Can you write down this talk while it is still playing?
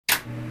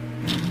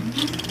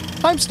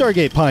I'm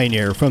Stargate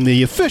Pioneer from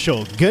the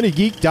official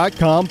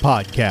GonnaGeek.com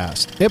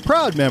podcast, a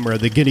proud member of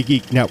the Gonna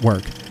Geek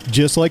Network,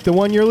 just like the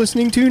one you're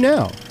listening to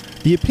now.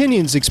 The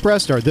opinions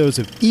expressed are those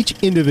of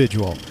each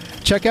individual.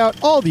 Check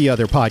out all the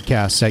other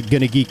podcasts at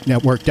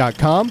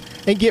GonnaGeekNetwork.com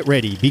and get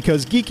ready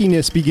because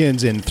geekiness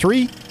begins in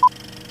 3,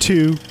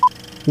 2,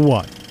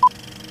 1.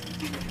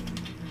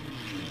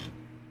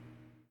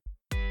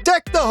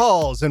 Deck the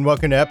halls and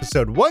welcome to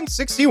episode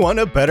 161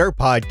 of Better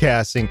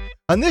Podcasting.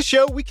 On this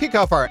show, we kick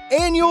off our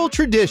annual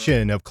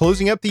tradition of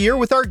closing up the year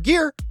with our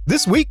gear.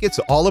 This week, it's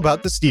all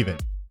about the Steven.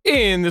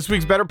 In this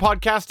week's Better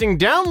Podcasting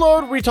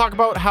download, we talk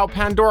about how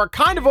Pandora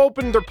kind of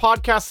opened their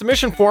podcast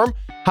submission form,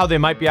 how they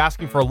might be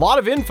asking for a lot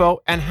of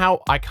info, and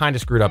how I kind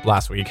of screwed up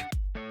last week.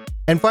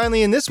 And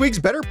finally, in this week's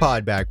Better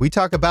Podback, we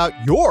talk about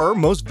your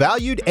most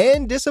valued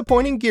and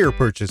disappointing gear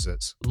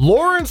purchases.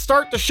 Lauren,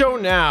 start the show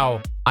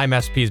now. I'm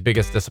SP's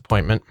biggest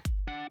disappointment.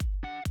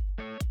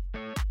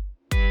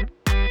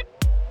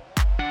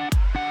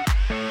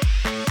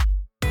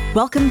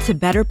 Welcome to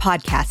Better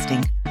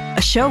Podcasting,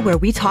 a show where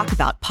we talk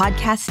about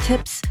podcast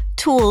tips,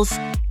 tools,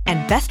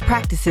 and best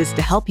practices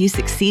to help you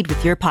succeed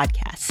with your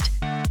podcast.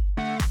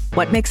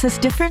 What makes us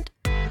different?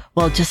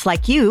 Well, just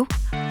like you,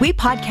 we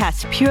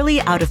podcast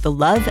purely out of the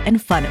love and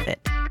fun of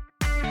it.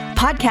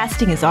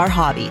 Podcasting is our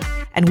hobby,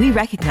 and we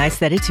recognize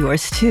that it's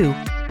yours too.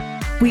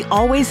 We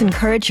always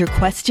encourage your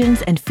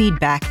questions and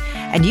feedback,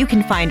 and you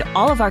can find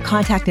all of our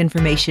contact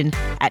information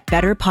at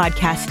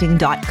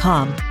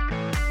betterpodcasting.com.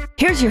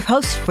 Here's your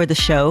host for the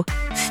show,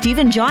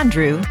 Stephen John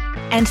Drew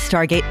and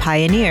Stargate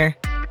Pioneer.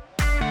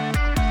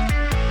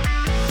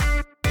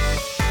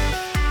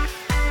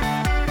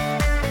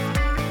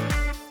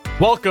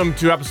 Welcome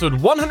to episode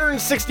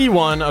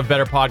 161 of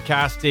Better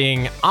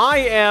Podcasting. I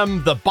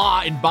am the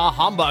Bah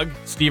Humbug,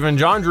 Stephen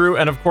John Drew,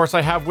 and of course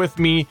I have with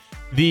me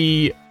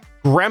the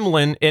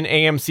gremlin in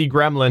AMC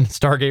Gremlin,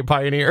 Stargate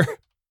Pioneer.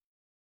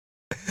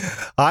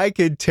 I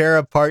could tear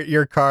apart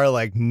your car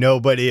like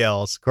nobody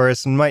else. Of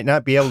course, you might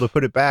not be able to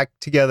put it back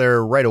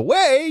together right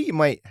away. You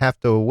might have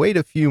to wait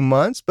a few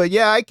months, but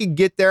yeah, I could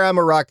get there. I'm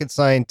a rocket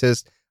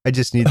scientist. I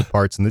just need the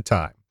parts and the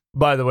time.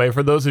 By the way,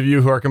 for those of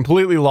you who are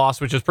completely lost,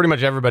 which is pretty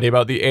much everybody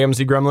about the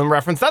AMC Gremlin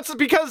reference, that's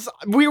because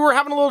we were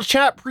having a little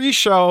chat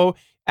pre-show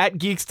at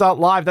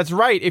geeks.live. That's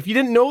right. If you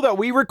didn't know that,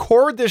 we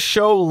record this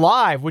show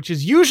live, which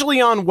is usually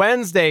on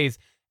Wednesdays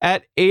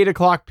at 8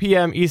 o'clock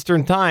p.m.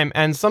 Eastern time.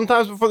 And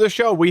sometimes before the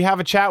show, we have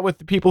a chat with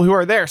the people who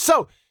are there.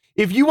 So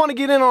if you want to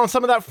get in on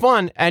some of that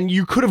fun and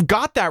you could have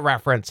got that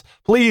reference,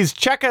 please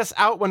check us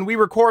out when we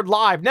record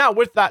live. Now,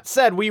 with that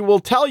said, we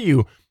will tell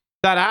you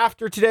that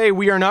after today,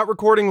 we are not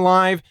recording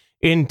live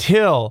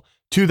until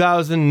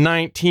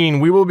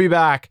 2019. We will be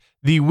back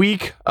the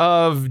week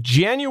of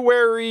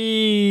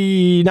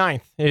January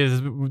 9th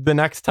is the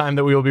next time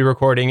that we will be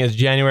recording is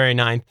January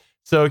 9th.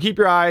 So keep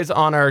your eyes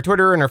on our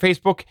Twitter and our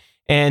Facebook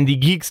and the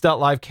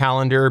geeks.live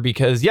calendar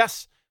because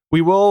yes, we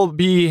will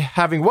be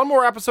having one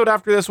more episode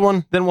after this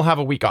one, then we'll have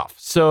a week off.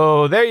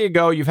 So there you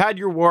go. You've had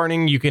your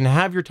warning. You can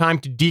have your time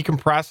to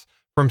decompress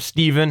from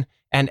Steven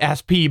and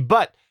SP,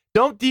 but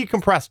don't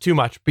decompress too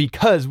much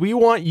because we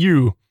want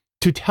you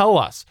to tell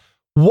us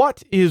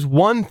what is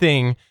one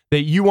thing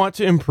that you want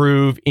to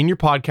improve in your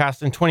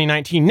podcast in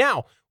 2019.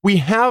 Now, we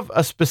have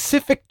a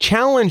specific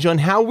challenge on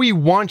how we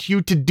want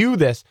you to do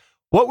this.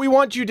 What we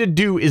want you to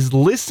do is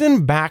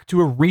listen back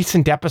to a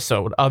recent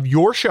episode of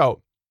your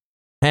show,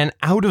 and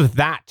out of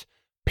that,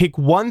 pick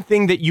one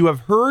thing that you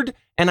have heard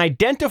and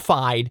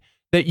identified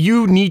that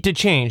you need to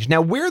change.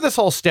 Now, where this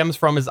all stems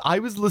from is I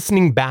was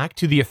listening back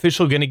to the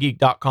official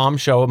GonnaGeek.com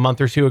show a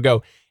month or two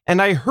ago,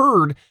 and I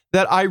heard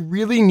that I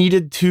really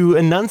needed to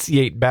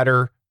enunciate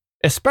better,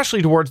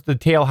 especially towards the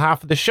tail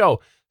half of the show.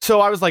 So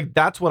I was like,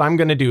 that's what I'm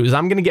going to do, is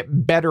I'm going to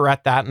get better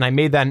at that, and I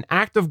made that an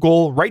active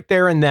goal right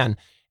there and then.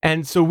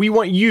 And so we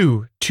want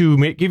you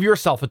to give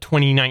yourself a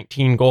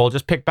 2019 goal.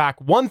 Just pick back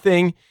one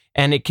thing,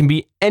 and it can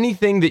be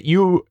anything that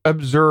you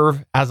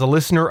observe as a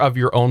listener of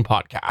your own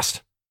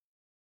podcast.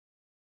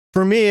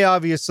 For me,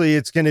 obviously,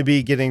 it's going to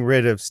be getting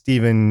rid of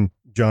Stephen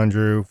John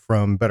Drew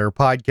from Better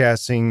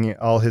Podcasting.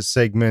 All his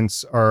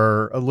segments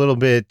are a little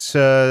bit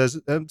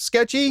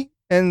sketchy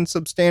and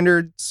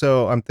substandard,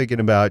 so I'm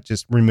thinking about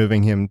just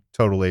removing him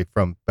totally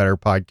from Better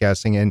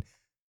Podcasting. And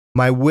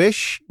my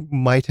wish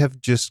might have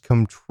just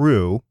come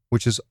true,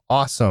 which is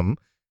awesome.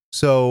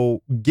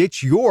 So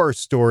get your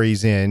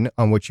stories in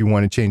on what you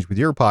want to change with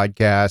your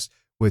podcast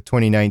with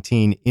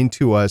 2019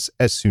 into us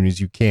as soon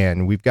as you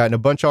can. We've gotten a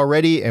bunch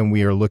already, and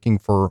we are looking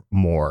for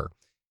more.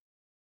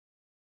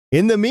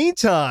 In the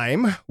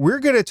meantime, we're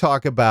going to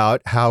talk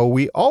about how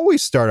we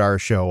always start our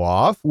show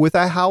off with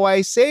a how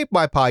I saved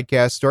my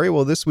podcast story.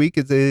 Well, this week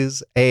it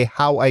is a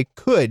how I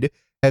could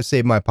have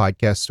saved my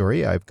podcast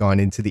story. I've gone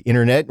into the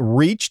internet,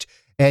 reached,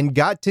 and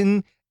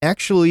gotten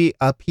actually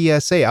a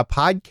PSA, a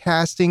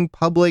podcasting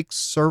public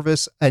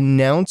service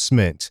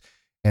announcement.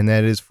 And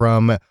that is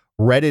from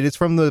Reddit. It's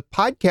from the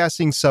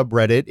podcasting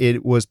subreddit.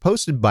 It was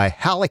posted by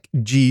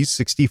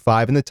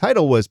HalleckG65, and the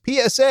title was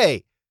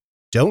PSA.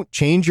 Don't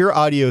change your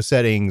audio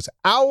settings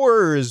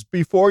hours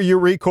before you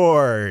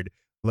record.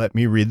 Let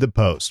me read the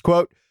post.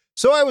 Quote,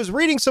 so I was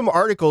reading some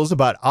articles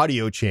about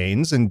audio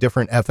chains and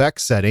different FX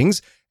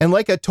settings, and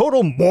like a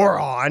total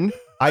moron,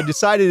 I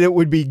decided it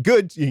would be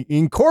good to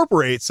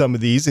incorporate some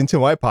of these into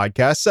my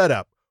podcast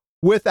setup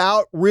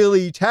without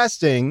really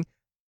testing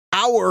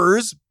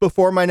hours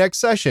before my next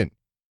session.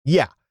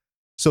 Yeah.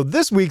 So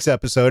this week's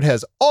episode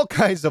has all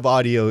kinds of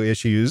audio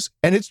issues,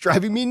 and it's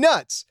driving me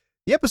nuts.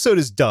 The episode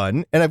is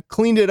done, and I've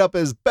cleaned it up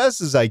as best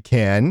as I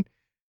can.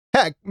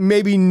 Heck,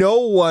 maybe no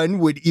one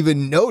would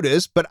even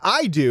notice, but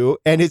I do,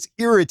 and it's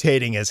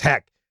irritating as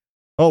heck.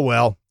 Oh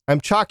well, I'm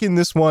chalking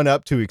this one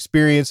up to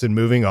experience and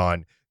moving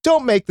on.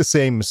 Don't make the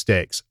same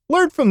mistakes.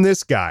 Learn from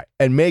this guy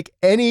and make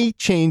any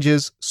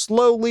changes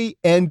slowly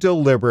and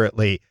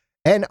deliberately.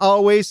 And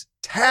always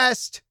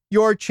test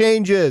your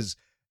changes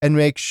and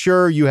make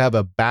sure you have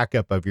a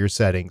backup of your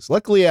settings.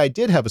 Luckily, I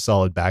did have a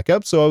solid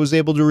backup, so I was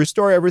able to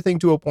restore everything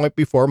to a point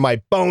before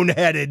my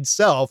boneheaded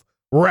self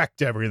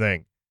wrecked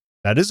everything.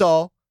 That is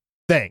all.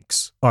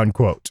 Thanks,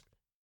 unquote.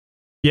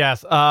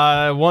 Yes,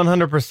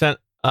 100%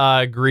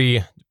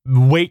 agree.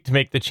 Wait to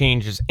make the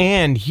changes.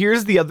 And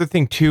here's the other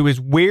thing too,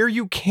 is where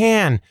you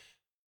can,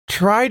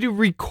 try to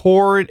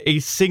record a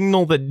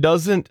signal that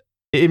doesn't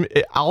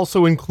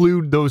also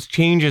include those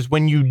changes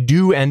when you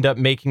do end up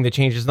making the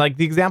changes. Like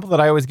the example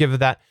that I always give of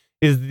that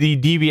is the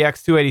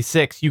DBX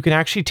 286. You can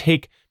actually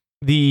take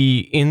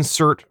the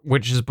insert,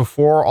 which is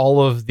before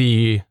all of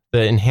the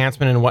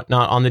enhancement and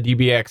whatnot on the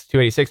DBX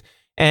 286.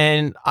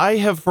 And I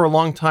have for a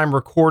long time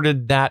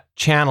recorded that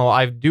channel.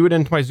 I do it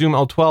into my Zoom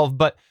L12,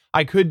 but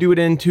I could do it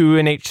into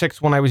an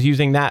H6 when I was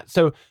using that.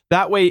 So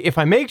that way, if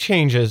I make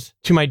changes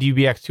to my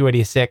DBX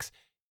 286,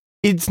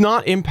 it's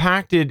not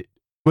impacted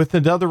with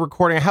another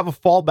recording. I have a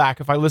fallback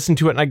if I listen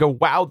to it and I go,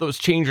 wow, those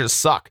changes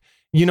suck.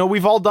 You know,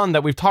 we've all done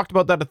that. We've talked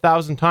about that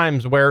 1,000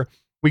 times where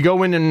we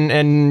go in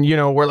and you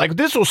know, we're like,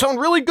 this will sound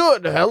really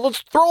good.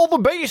 Let's throw all the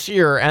bass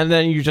here. And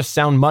then you just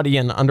sound muddy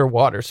and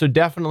underwater. So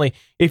definitely,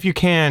 if you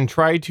can,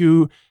 try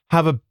to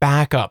have a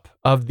backup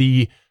of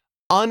the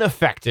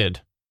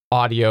unaffected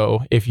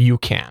audio if you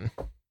can.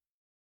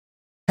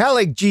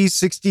 Halleck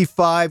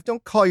G65,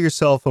 don't call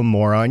yourself a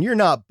moron. You're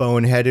not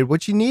boneheaded.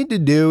 What you need to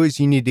do is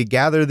you need to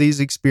gather these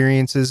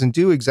experiences and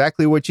do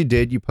exactly what you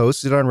did. You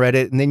post it on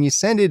Reddit and then you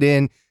send it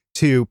in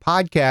to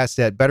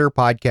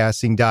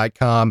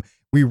podcast@betterpodcasting.com.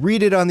 We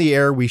read it on the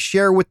air, we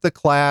share with the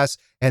class,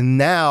 and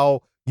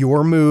now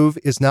your move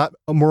is not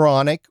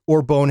moronic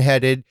or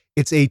boneheaded.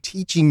 It's a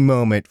teaching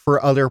moment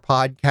for other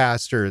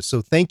podcasters.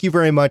 So thank you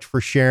very much for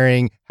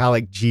sharing,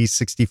 Halleck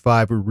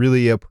G65. We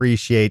really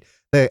appreciate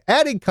the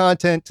added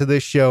content to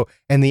this show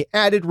and the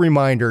added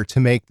reminder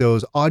to make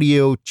those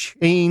audio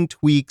chain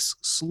tweaks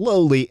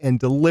slowly and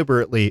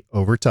deliberately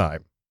over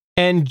time.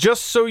 And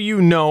just so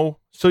you know,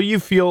 so you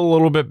feel a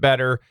little bit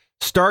better,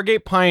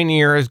 Stargate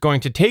Pioneer is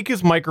going to take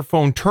his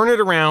microphone, turn it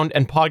around,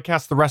 and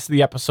podcast the rest of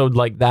the episode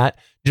like that,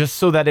 just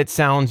so that it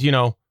sounds, you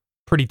know,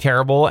 pretty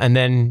terrible, and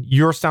then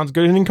yours sounds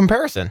good in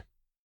comparison.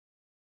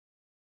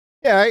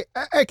 Yeah,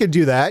 I could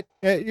do that.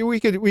 We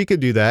could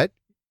do that.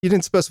 You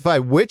didn't specify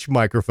which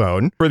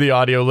microphone. For the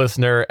audio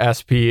listener,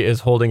 SP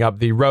is holding up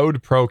the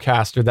Rode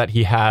Procaster that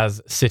he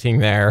has sitting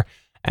there,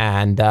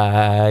 and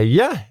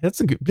yeah, that's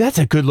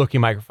a good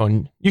looking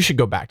microphone. You should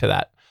go back to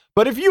that.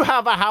 But if you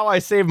have a how I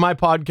saved my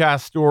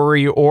podcast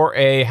story or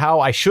a how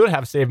I should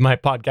have saved my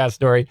podcast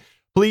story,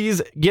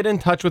 please get in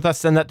touch with us.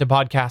 Send that to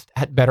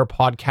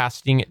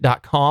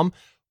podcast@betterpodcasting.com.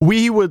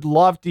 We would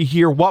love to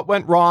hear what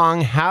went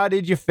wrong. How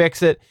did you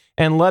fix it?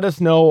 And let us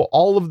know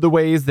all of the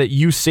ways that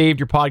you saved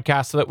your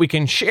podcast so that we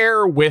can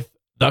share with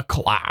the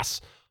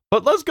class.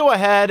 But let's go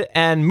ahead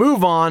and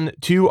move on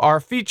to our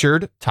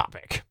featured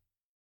topic.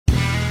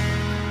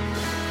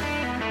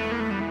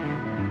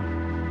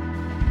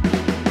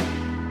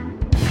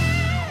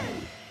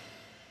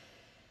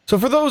 So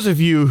for those of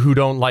you who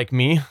don't like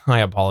me, I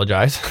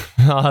apologize.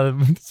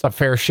 It's a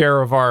fair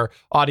share of our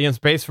audience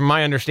base from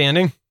my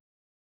understanding.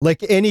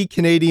 Like any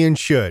Canadian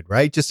should,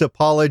 right? Just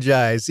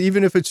apologize,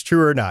 even if it's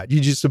true or not. You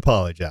just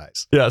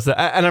apologize. Yes,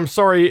 and I'm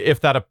sorry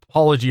if that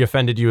apology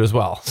offended you as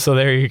well. So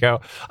there you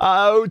go.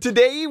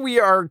 Today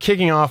we are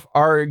kicking off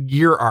our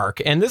gear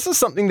arc, and this is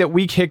something that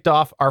we kicked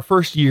off our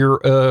first year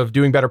of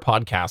doing better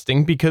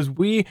podcasting because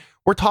we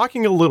were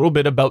talking a little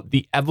bit about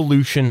the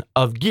evolution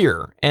of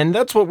gear. And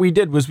that's what we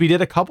did was we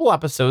did a couple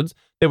episodes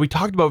that we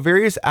talked about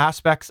various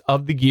aspects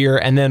of the gear,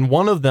 and then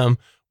one of them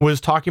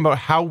was talking about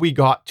how we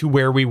got to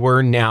where we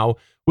were now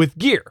with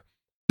gear.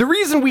 The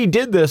reason we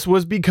did this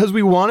was because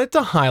we wanted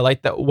to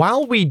highlight that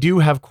while we do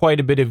have quite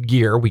a bit of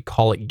gear, we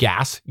call it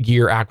GAS,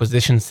 gear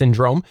acquisition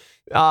syndrome.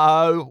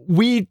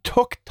 We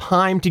took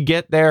time to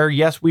get there.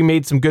 Yes, we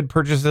made some good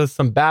purchases,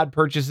 some bad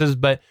purchases,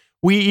 but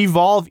we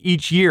evolve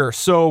each year.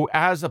 So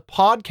as a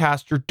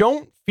podcaster,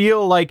 don't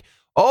feel like,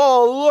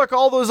 oh, look,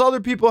 all those other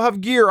people have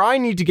gear. I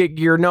need to get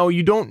gear. No,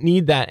 you don't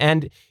need that.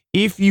 And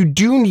if you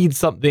do need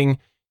something,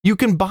 you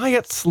can buy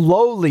it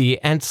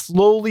slowly and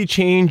slowly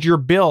change your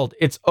build.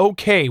 It's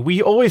okay.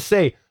 We always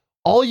say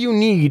all you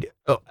need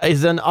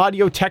is an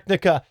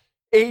Audio-Technica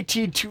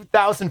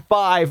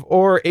AT2005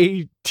 or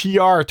a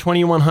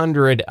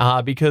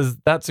TR2100 because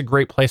that's a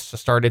great place to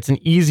start. It's an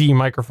easy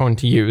microphone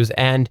to use,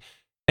 and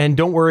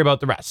don't worry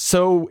about the rest.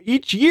 So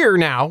each year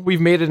now,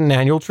 we've made it an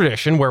annual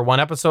tradition where one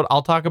episode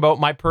I'll talk about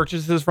my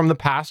purchases from the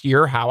past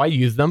year, how I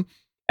use them,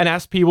 and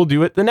SP will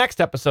do it the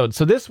next episode.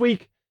 So this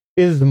week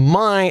is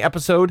my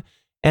episode,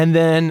 and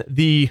then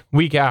the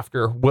week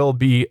after will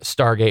be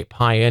Stargate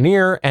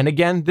Pioneer. And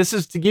again, this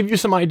is to give you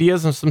some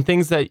ideas and some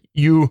things that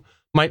you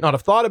might not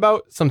have thought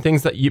about, some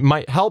things that you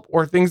might help,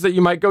 or things that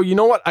you might go, you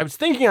know what, I was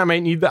thinking I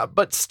might need that,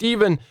 but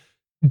Steven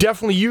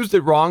definitely used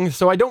it wrong,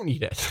 so I don't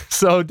need it.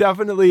 So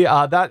definitely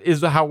that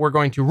is how we're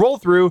going to roll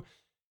through.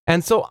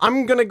 And so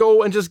I'm going to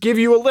go and just give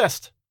you a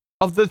list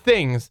of the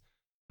things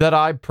that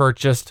I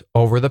purchased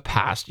over the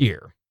past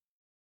year.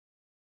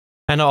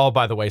 And oh,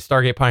 by the way,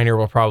 Stargate Pioneer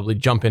will probably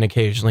jump in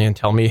occasionally and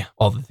tell me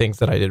all the things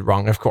that I did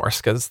wrong, of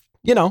course, because,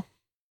 you know,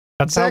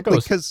 that's exactly, how it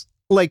goes. Because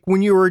like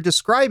when you were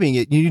describing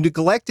it, you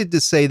neglected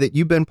to say that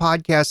you've been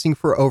podcasting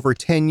for over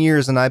 10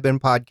 years and I've been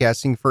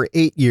podcasting for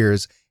 8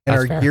 years. And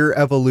That's our fair. gear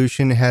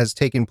evolution has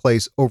taken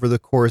place over the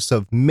course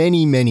of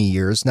many, many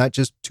years, not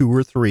just 2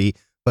 or 3,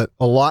 but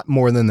a lot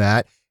more than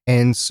that.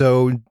 And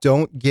so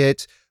don't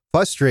get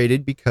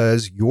frustrated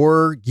because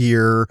your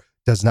gear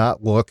does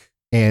not look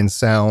and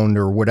sound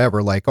or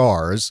whatever like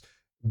ours,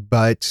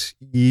 but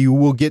you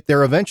will get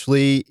there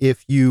eventually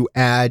if you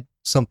add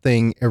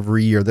something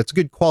every year. That's a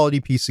good quality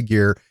piece of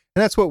gear.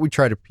 And that's what we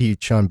try to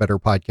preach on Better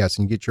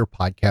Podcasting, get your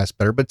podcast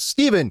better. But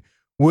Steven,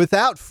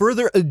 without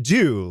further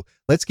ado,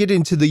 let's get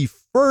into the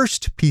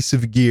first piece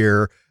of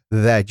gear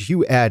that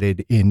you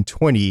added in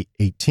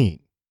 2018.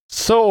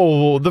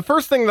 So the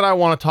first thing that I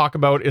want to talk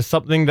about is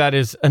something that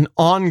is an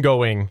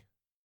ongoing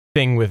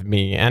thing with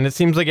me. And it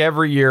seems like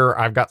every year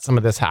I've got some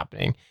of this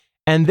happening.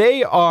 And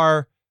they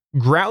are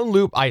ground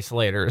loop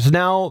isolators.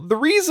 Now, the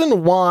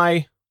reason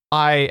why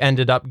I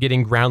ended up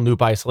getting ground loop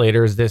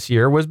isolators this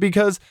year was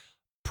because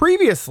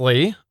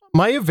previously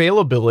my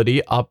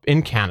availability up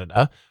in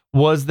Canada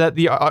was that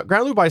the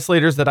ground loop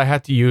isolators that I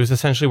had to use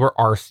essentially were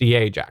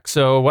RCA jacks.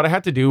 So what I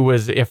had to do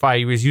was if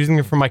I was using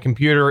them from my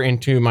computer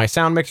into my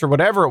sound mixer,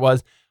 whatever it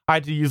was, I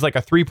had to use like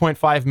a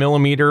 3.5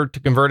 millimeter to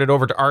convert it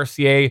over to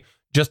RCA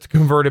just to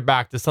convert it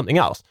back to something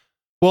else.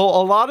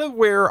 Well, a lot of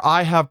where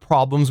I have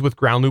problems with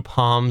ground loop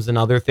hums and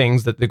other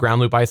things that the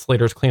ground loop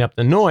isolators clean up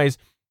the noise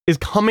is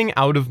coming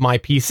out of my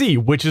PC,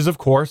 which is, of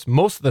course,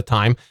 most of the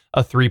time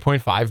a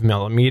 3.5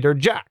 millimeter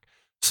jack.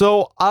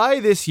 So I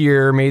this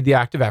year made the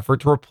active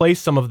effort to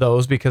replace some of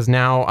those because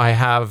now I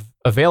have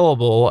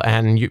available,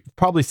 and you've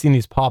probably seen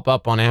these pop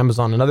up on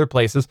Amazon and other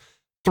places,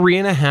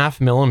 3.5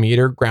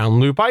 millimeter ground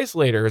loop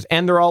isolators.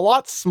 And they're a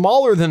lot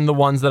smaller than the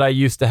ones that I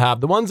used to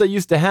have. The ones I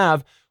used to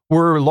have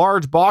were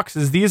large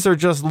boxes. These are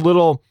just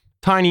little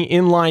tiny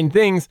inline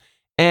things.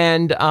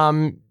 And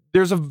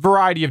there's a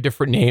variety of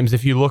different names.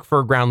 If you look for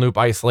a ground loop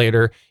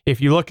isolator,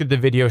 if you look at the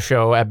video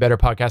show at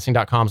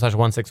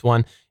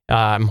betterpodcasting.com/161,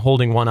 I'm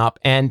holding one up,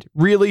 and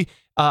really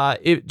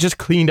it just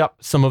cleaned up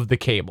some of the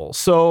cables.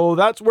 So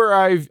that's where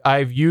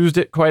I've used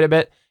it quite a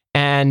bit,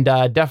 and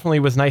definitely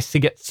was nice to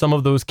get some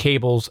of those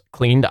cables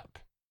cleaned up.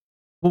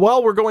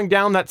 While we're going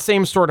down that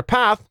same sort of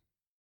path,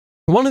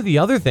 one of the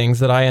other things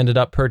that I ended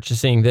up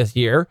purchasing this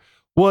year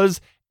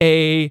was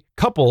a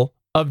couple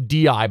of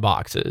DI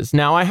boxes.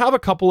 Now, I have a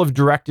couple of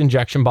direct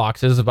injection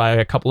boxes by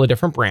a couple of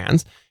different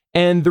brands.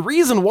 And the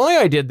reason why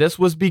I did this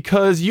was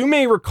because you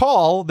may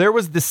recall there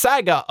was the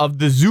saga of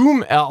the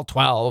Zoom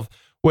L12,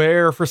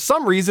 where for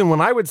some reason,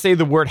 when I would say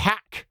the word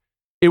hack,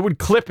 it would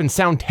clip and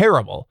sound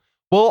terrible.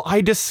 Well,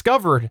 I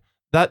discovered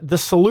that the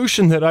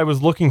solution that I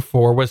was looking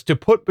for was to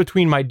put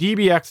between my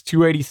DBX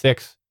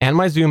 286 and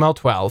my Zoom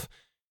L12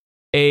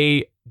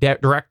 a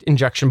direct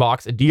injection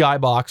box, a DI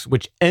box,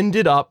 which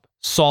ended up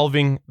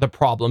solving the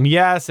problem.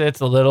 Yes,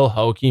 it's a little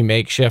hokey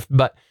makeshift,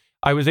 but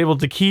I was able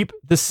to keep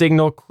the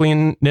signal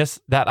cleanness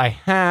that I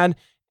had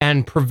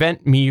and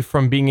prevent me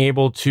from being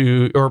able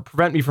to, or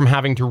prevent me from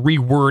having to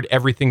reword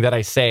everything that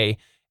I say.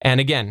 And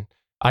again,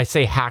 I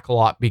say hack a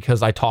lot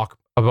because I talk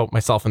about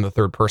myself in the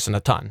third person a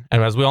ton.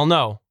 And as we all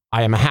know,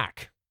 I am a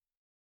hack.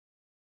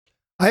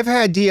 I've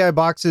had DI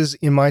boxes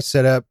in my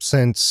setup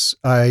since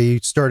I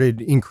started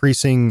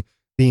increasing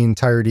the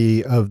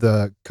entirety of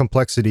the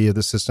complexity of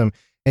the system.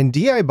 And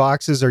DI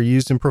boxes are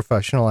used in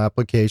professional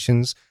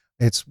applications.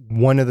 It's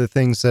one of the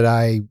things that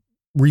I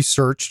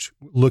researched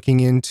looking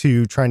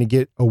into trying to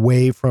get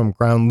away from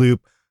ground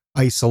loop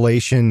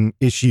isolation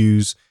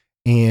issues.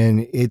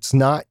 And it's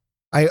not,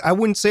 I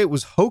wouldn't say it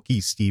was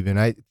hokey, Stephen.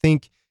 I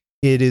think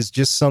it is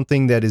just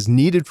something that is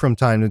needed from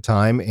time to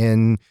time.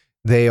 And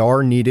they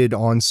are needed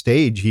on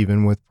stage,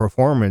 even with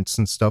performance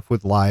and stuff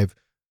with live,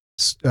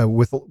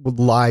 with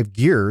live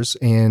gears.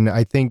 And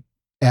I think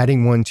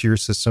adding one to your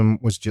system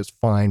was just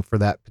fine for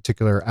that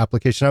particular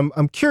application.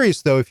 I'm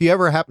curious though, if you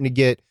ever happen to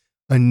get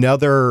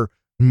another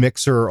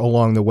mixer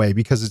along the way,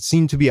 because it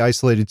seemed to be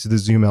isolated to the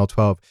Zoom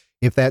L12,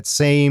 if that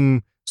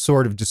same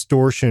sort of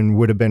distortion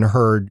would have been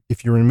heard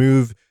if you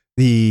remove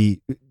the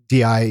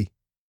DI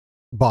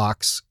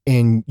box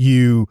and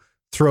you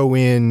throw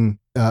in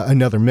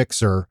another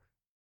mixer,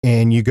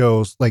 and you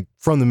go like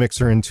from the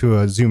mixer into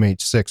a Zoom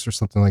H6 or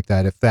something like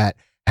that, if that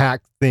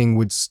hack thing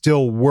would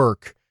still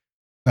work,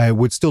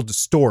 would still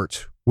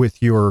distort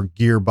with your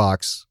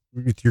gearbox,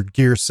 with your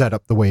gear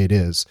setup the way it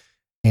is,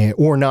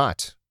 or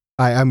not.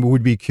 I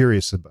would be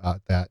curious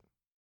about that.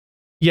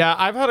 Yeah,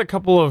 I've had a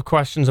couple of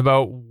questions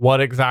about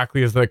what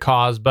exactly is the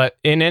cause, but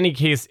in any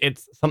case,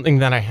 it's something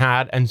that I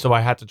had, and so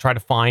I had to try to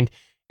find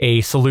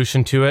a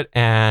solution to it,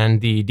 and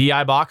the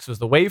DI box was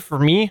the way for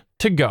me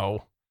to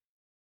go.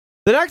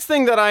 The next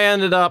thing that I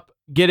ended up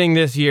getting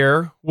this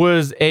year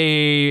was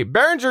a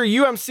Behringer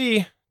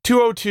UMC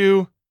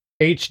 202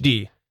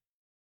 HD.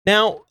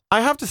 Now, I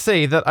have to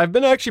say that I've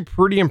been actually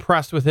pretty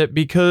impressed with it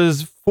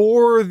because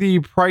for the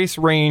price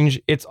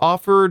range, it's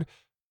offered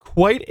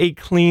quite a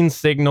clean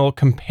signal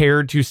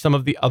compared to some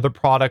of the other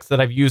products that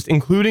I've used,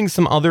 including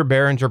some other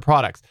Behringer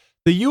products.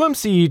 The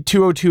UMC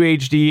 202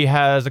 HD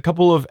has a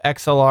couple of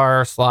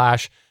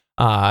XLR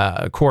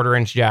 /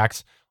 quarter-inch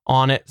jacks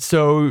on it,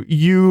 so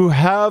you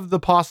have the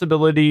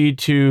possibility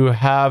to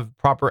have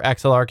proper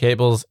XLR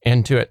cables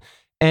into it.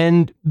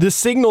 And the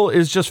signal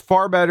is just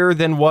far better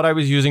than what I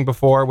was using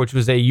before, which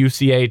was a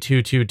UCA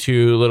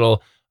 222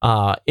 little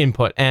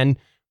input. And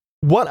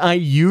what I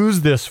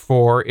use this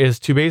for is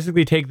to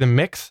basically take the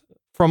mix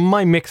from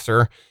my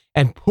mixer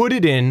and put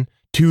it in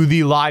to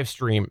the live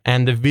stream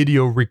and the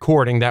video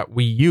recording that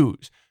we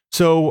use.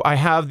 So I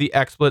have the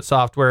XSplit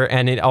software,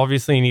 and it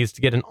obviously needs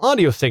to get an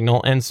audio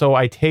signal. And so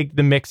I take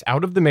the mix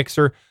out of the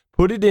mixer,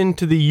 put it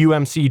into the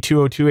UMC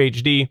 202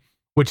 HD,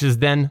 which is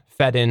then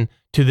fed in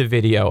to the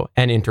video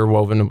and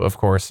interwoven, of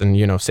course,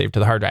 and, saved to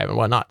the hard drive and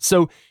whatnot.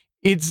 So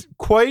it's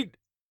quite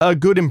a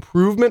good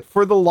improvement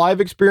for the live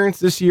experience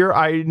this year.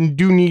 I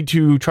do need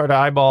to try to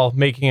eyeball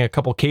making a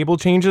couple cable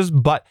changes,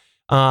 but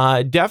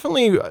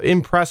definitely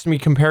impressed me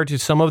compared to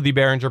some of the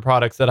Behringer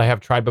products that I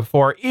have tried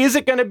before. Is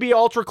it going to be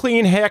ultra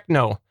clean? Heck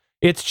no.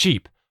 It's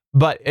cheap,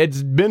 but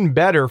it's been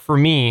better for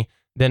me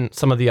than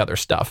some of the other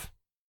stuff.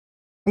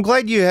 I'm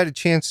glad you had a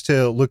chance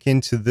to look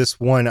into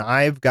this one.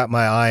 I've got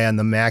my eye on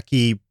the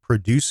Mackie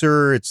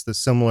Producer. It's the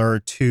similar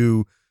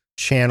to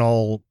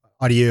channel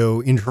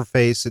audio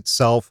interface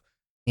itself,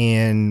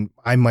 and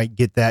I might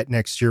get that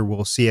next year.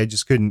 We'll see.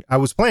 I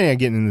was planning on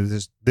getting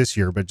into this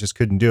year, but just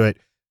couldn't do it.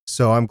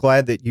 So I'm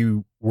glad that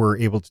you were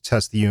able to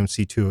test the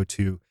UMC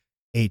 202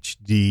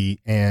 HD,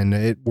 and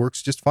it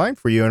works just fine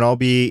for you. And I'll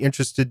be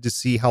interested to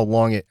see how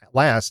long it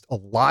lasts. A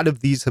lot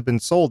of these have been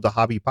sold to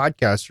hobby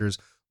podcasters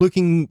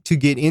looking to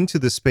get into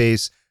the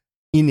space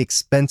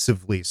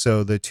inexpensively.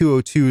 So the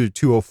 202 to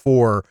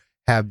 204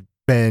 have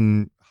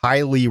been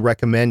highly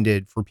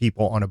recommended for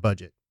people on a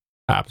budget.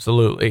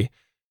 Absolutely.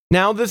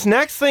 Now, this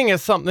next thing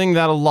is something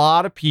that a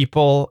lot of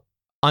people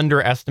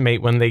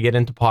underestimate when they get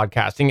into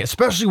podcasting,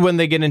 especially when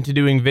they get into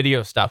doing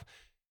video stuff,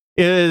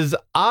 is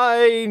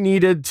I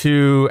needed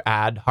to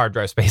add hard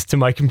drive space to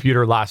my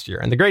computer last year.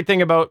 And the great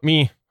thing about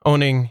me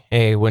owning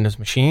a Windows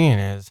machine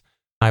is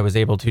I was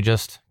able to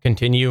just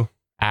continue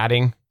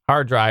adding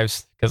hard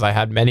drives because I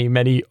had many,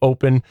 many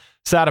open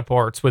SATA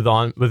ports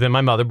within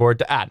my motherboard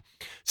to add.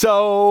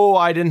 So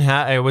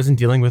I wasn't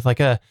dealing with like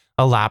a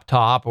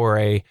laptop or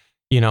a,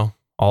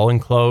 all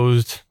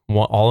enclosed,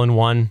 all in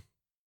one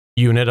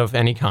unit of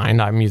any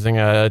kind. I'm using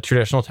a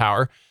traditional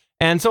tower.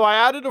 And so I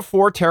added a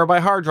 4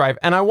 terabyte hard drive.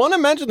 And I want to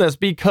mention this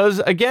because,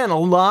 again, a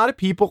lot of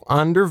people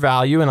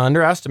undervalue and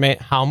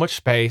underestimate how much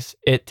space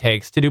it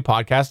takes to do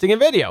podcasting and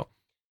video.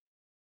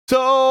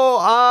 So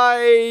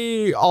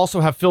I also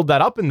have filled that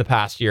up in the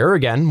past year.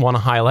 Again, want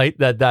to highlight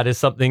that is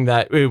something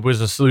that it was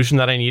a solution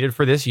that I needed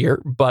for this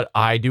year. But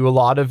I do a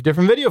lot of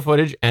different video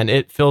footage and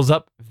it fills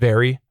up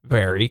very,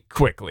 very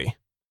quickly.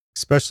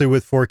 Especially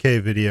with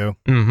 4K video.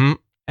 Mm-hmm.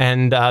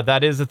 And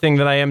that is the thing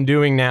that I am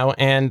doing now.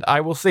 And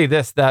I will say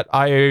this, that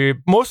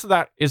most of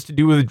that is to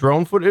do with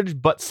drone footage,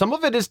 but some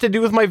of it is to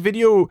do with my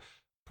video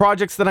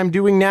projects that I'm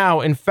doing now.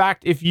 In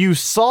fact, if you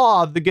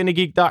saw the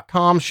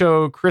GonnaGeek.com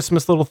show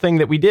Christmas little thing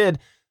that we did,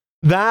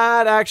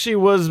 that actually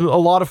was a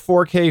lot of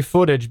 4K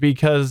footage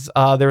because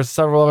there's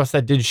several of us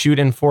that did shoot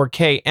in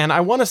 4K. And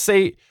I want to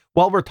say,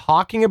 while we're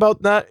talking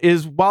about that,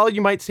 is while you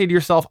might say to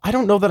yourself, I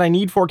don't know that I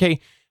need 4K,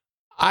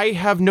 I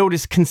have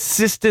noticed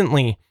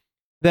consistently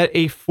that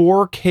a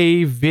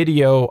 4K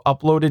video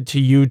uploaded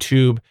to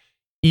YouTube,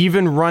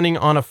 even running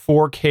on a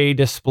 4K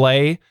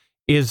display,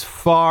 is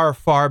far,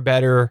 far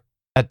better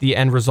at the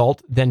end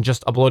result than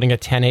just uploading a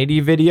 1080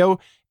 video.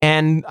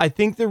 And I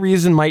think the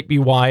reason might be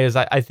why is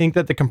I think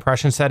that the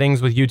compression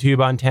settings with YouTube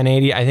on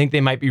 1080, I think they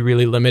might be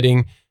really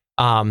limiting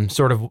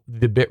sort of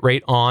the bit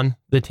rate on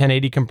the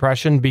 1080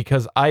 compression,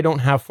 because I don't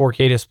have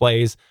 4K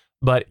displays,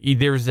 but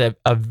there's a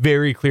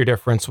very clear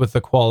difference with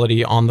the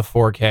quality on the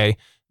 4K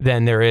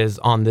than there is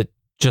on the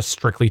just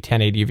strictly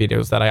 1080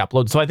 videos that I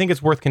upload. So I think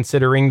it's worth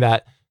considering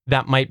that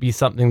might be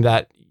something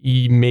that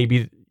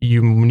maybe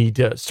you need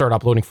to start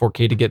uploading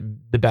 4K to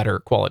get the better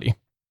quality.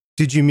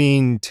 Did you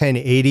mean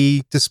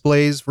 1080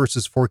 displays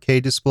versus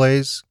 4K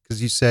displays?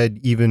 Because you said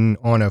even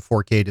on a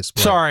 4K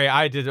display. Sorry,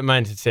 I didn't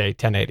mean to say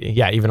 1080.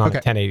 Yeah, even on a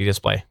 1080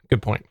 display.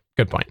 Good point.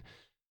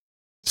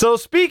 So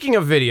speaking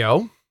of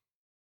video,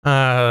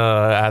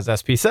 As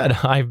SP said,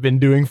 I've been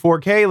doing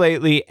 4K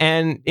lately,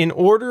 and in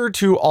order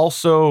to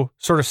also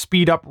sort of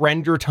speed up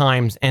render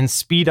times and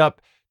speed up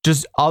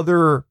just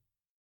other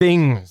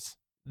things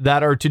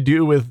that are to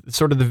do with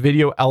sort of the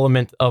video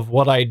element of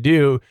what I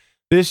do,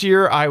 this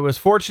year I was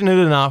fortunate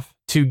enough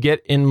to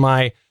get in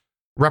my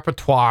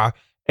repertoire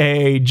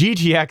a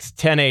GTX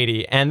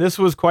 1080, and this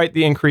was quite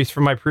the increase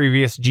from my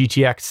previous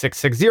GTX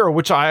 660,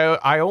 which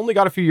I only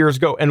got a few years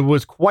ago and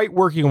was quite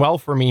working well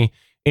for me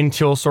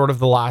until sort of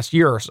the last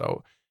year or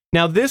so.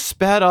 Now, this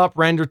sped up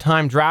render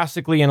time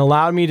drastically and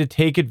allowed me to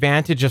take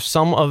advantage of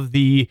some of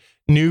the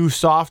new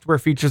software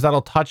features that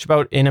I'll touch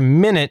about in a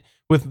minute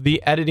with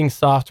the editing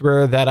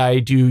software that I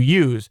do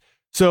use.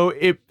 So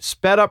it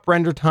sped up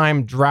render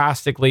time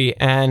drastically.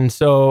 And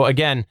so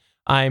again,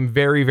 I'm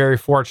very, very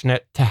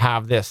fortunate to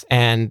have this.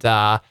 And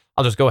I'll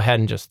just go ahead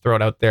and just throw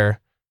it out there.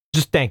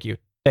 Just thank you.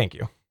 Thank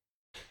you.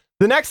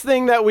 The next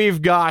thing that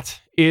we've got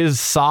is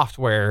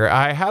software.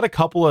 I had a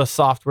couple of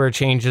software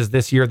changes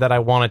this year that I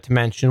wanted to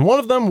mention. One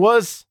of them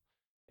was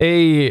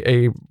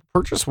a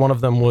purchase. One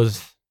of them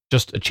was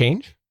just a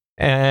change.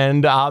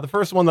 And the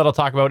first one that I'll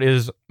talk about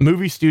is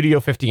Movie Studio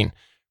 15.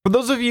 For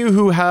those of you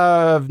who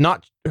have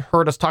not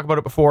heard us talk about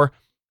it before,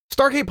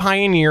 Stargate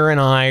Pioneer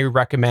and I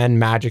recommend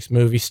Magic's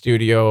Movie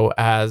Studio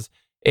as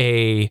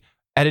a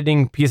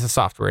editing piece of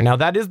software. Now,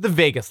 that is the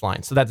Vegas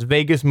line. So that's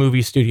Vegas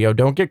Movie Studio.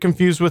 Don't get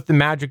confused with the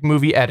Magic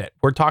Movie Edit.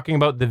 We're talking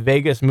about the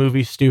Vegas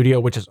Movie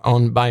Studio, which is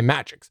owned by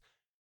Magic's.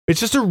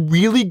 It's just a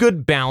really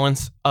good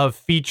balance of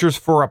features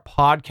for a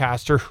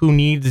podcaster who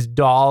needs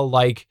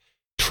DAW-like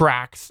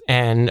tracks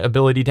and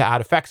ability to add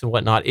effects and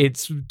whatnot.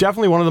 It's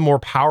definitely one of the more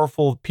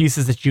powerful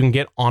pieces that you can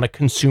get on a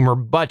consumer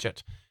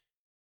budget.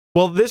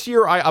 Well, this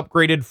year I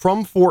upgraded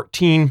from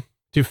 14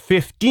 to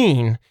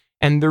 15,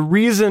 and the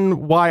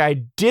reason why I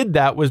did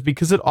that was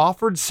because it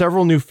offered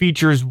several new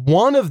features.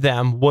 One of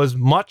them was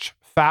much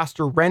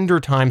faster render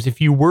times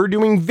if you were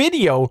doing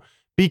video,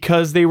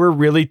 because they were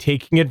really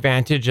taking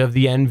advantage of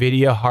the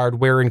NVIDIA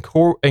hardware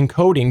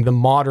encoding the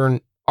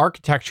modern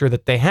architecture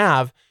that they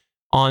have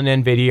on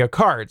NVIDIA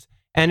cards.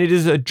 And it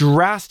is a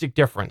drastic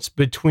difference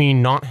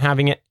between not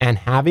having it and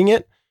having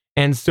it.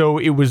 And so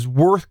it was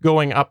worth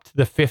going up to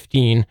the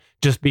 15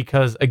 just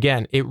because,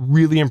 again, it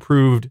really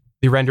improved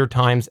the render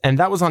times. And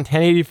that was on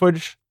 1080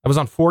 footage. That was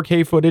on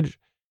 4K footage.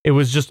 It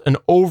was just an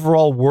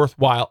overall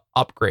worthwhile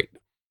upgrade.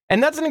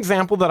 And that's an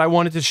example that I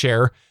wanted to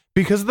share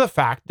because of the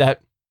fact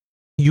that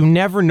you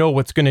never know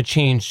what's going to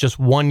change just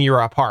 1 year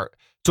apart.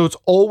 So it's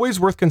always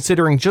worth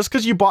considering. Just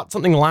because you bought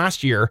something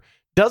last year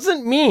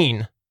doesn't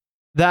mean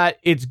that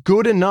it's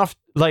good enough,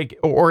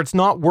 or it's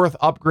not worth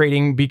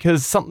upgrading,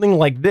 because something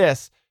like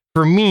this,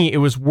 for me, it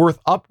was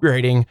worth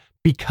upgrading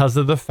because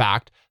of the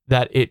fact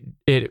that it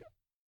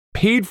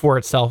paid for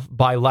itself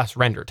by less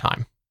render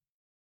time.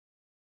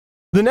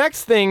 The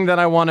next thing that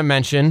I want to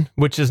mention,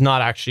 which is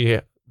not actually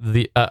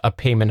a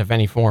payment of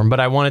any form, but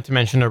I wanted to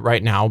mention it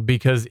right now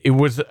because it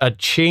was a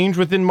change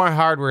within my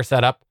hardware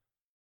setup,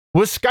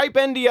 was Skype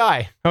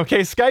NDI.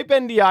 Okay, Skype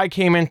NDI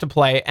came into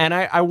play, and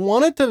I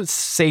wanted to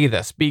say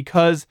this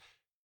because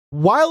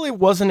while it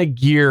wasn't a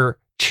gear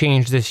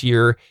change this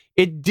year,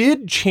 it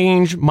did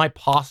change my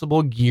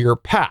possible gear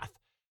path.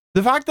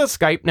 The fact that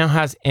Skype now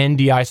has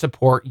NDI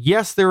support,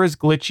 yes, there is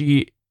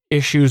glitchy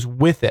issues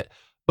with it,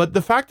 but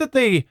the fact that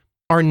they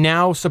are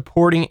now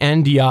supporting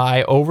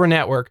NDI over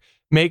network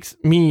makes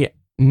me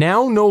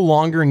now no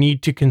longer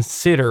need to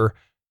consider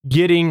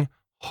getting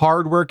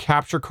hardware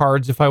capture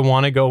cards if I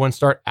want to go and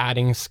start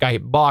adding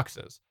Skype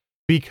boxes.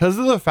 Because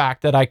of the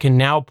fact that I can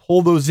now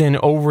pull those in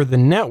over the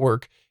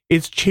network,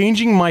 it's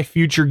changing my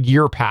future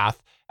gear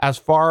path as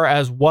far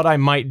as what I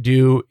might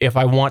do if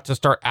I want to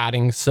start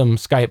adding some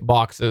Skype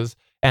boxes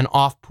and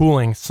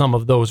off-pooling some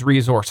of those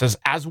resources.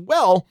 As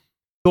well,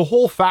 the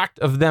whole fact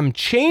of them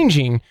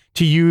changing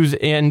to use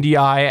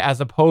NDI as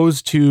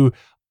opposed to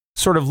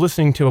sort of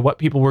listening to what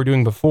people were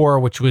doing before,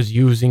 which was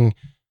using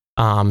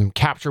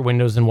capture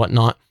windows and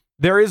whatnot.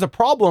 There is a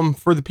problem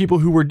for the people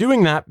who were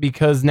doing that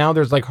because now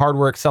there's like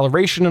hardware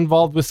acceleration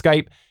involved with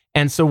Skype.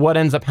 And so what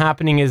ends up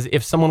happening is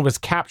if someone was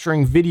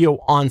capturing video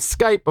on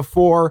Skype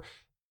before,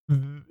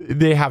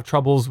 they have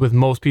troubles with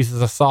most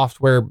pieces of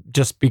software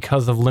just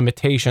because of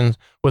limitations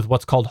with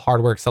what's called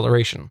hardware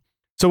acceleration.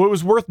 So it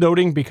was worth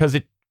noting because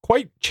it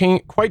quite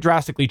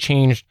drastically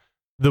changed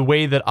the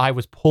way that I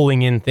was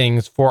pulling in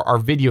things for our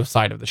video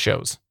side of the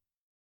shows.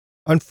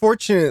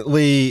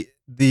 Unfortunately,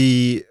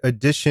 the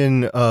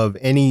addition of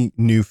any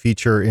new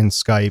feature in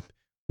Skype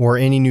or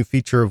any new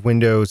feature of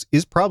Windows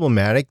is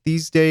problematic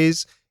these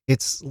days.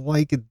 It's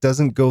like it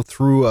doesn't go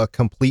through a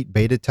complete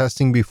beta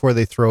testing before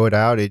they throw it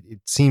out. It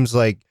seems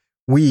like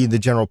we, the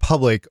general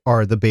public,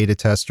 are the beta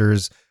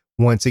testers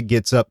once it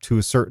gets up to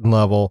a certain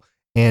level.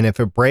 And if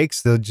it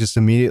breaks, they'll just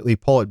immediately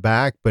pull it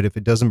back. But if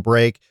it doesn't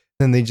break,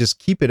 then they just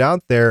keep it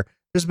out there.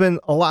 There's been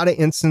a lot of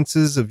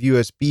instances of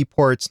USB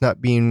ports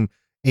not being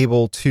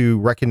able to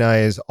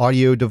recognize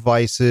audio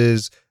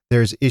devices.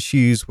 There's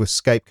issues with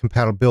Skype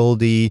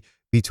compatibility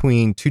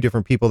between two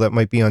different people that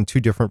might be on two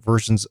different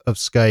versions of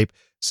Skype.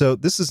 So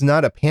this is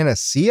not a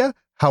panacea.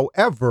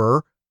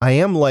 However, I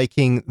am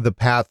liking the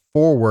path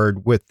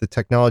forward with the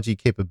technology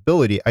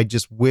capability. I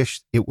just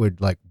wish it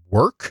would like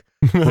work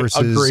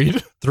versus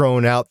Agreed.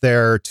 thrown out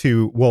there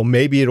to, well,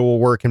 maybe it will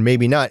work and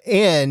maybe not.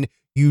 And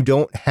you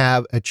don't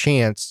have a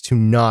chance to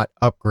not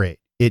upgrade.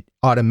 It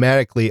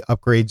automatically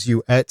upgrades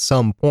you at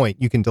some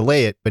point. You can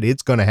delay it, but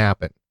it's going to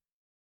happen.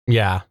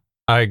 Yeah,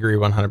 I agree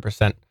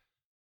 100%.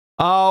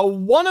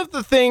 One of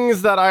the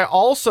things that I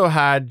also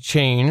had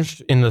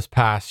changed in this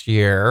past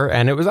year,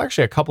 and it was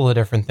actually a couple of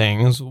different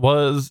things,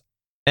 was,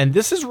 and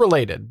this is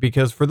related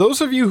because for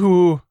those of you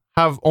who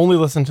have only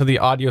listened to the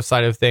audio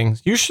side of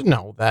things, you should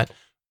know that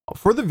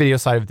for the video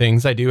side of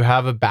things, I do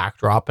have a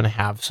backdrop and I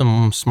have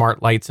some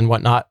smart lights and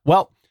whatnot.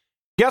 Well,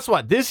 guess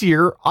what? This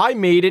year, I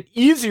made it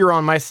easier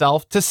on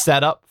myself to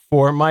set up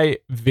for my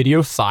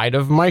video side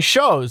of my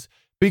shows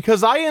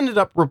because I ended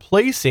up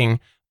replacing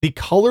the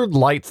colored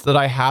lights that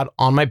I had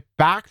on my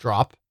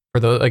backdrop. For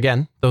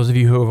those of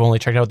you who have only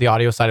checked out the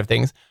audio side of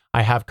things,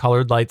 I have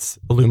colored lights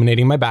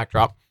illuminating my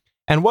backdrop.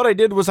 And what I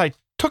did was I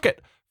took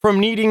it from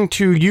needing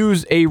to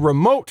use a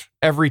remote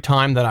every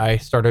time that I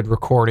started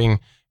recording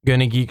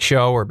Gonna Geek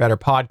Show or Better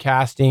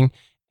Podcasting,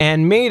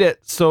 and made it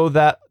so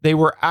that they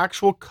were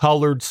actual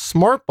colored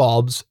smart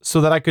bulbs so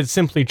that I could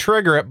simply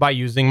trigger it by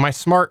using my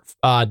smart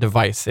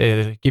device.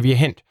 Give you a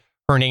hint.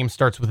 Her name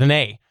starts with an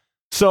A.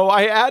 So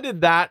I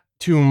added that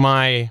to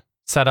my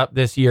setup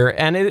this year,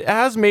 and it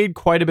has made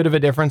quite a bit of a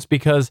difference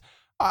because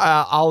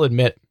I'll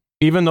admit,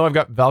 even though I've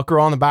got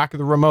Velcro on the back of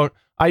the remote,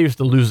 I used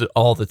to lose it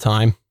all the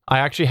time. I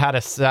actually had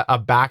a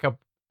backup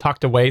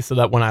tucked away so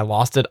that when I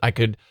lost it, I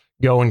could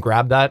go and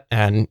grab that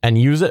and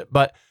use it.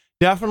 But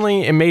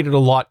definitely it made it a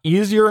lot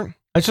easier.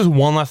 It's just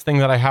one less thing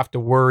that I have to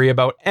worry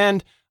about.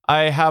 And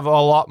I have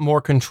a lot more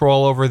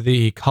control over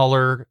the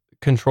color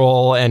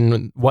control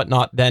and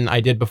whatnot than I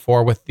did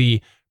before with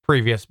the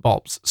previous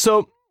bulbs.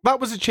 So that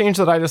was a change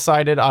that I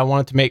decided I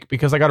wanted to make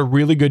because I got a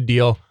really good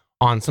deal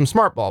on some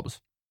smart bulbs.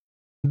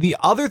 The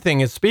other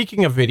thing is,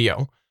 speaking of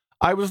video,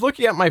 I was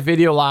looking at my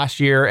video last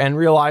year and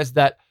realized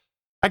that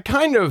I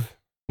kind of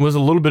was a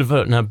little bit of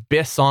an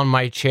abyss on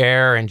my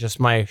chair and just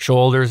my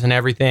shoulders and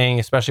everything,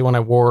 especially when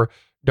I wore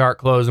dark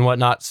clothes and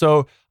whatnot.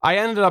 So I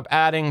ended up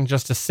adding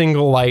just a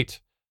single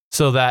light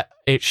so that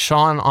it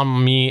shone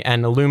on me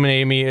and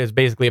illuminated me as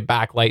basically a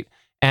backlight.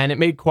 And it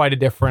made quite a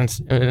difference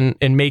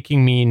in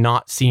making me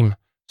not seem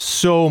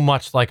so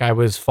much like I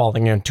was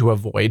falling into a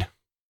void.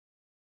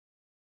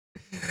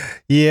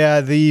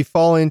 Yeah, the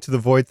fall into the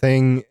void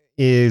thing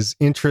is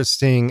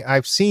interesting.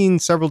 I've seen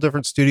several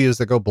different studios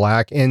that go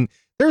black, and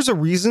there's a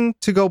reason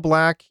to go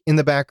black in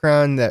the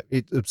background, that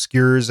it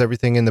obscures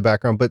everything in the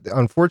background. But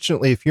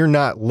unfortunately, if you're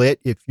not lit,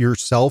 if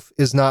yourself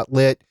is not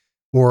lit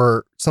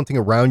or something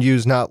around you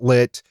is not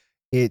lit,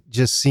 it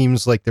just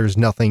seems like there's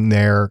nothing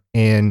there.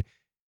 And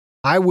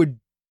I would,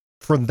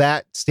 from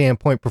that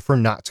standpoint, prefer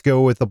not to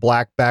go with a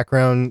black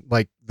background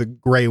like the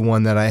gray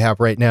one that I have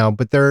right now.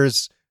 But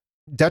there's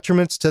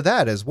detriments to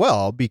that as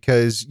well,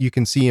 because you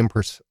can see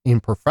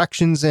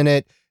imperfections in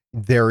it.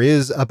 There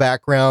is a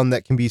background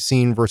that can be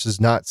seen versus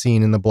not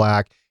seen in the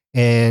black.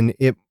 And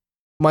it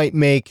might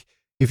make,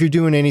 if you're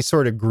doing any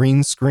sort of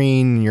green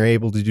screen and you're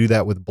able to do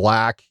that with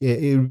black,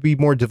 it would be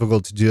more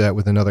difficult to do that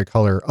with another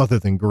color other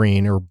than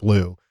green or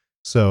blue.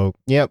 So,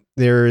 yep,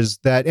 there's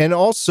that. And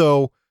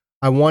also,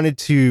 I wanted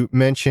to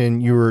mention,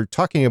 you were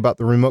talking about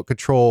the remote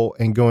control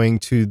and going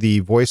to the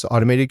voice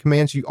automated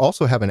commands. You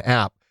also have an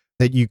app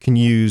that you can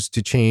use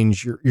to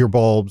change your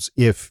bulbs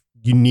if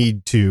you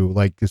need to,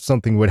 like if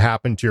something would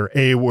happen to your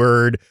A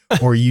word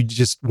or you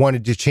just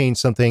wanted to change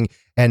something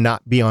and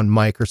not be on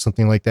mic or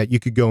something like that. You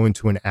could go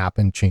into an app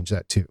and change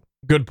that too.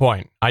 Good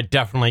point. I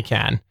definitely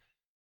can.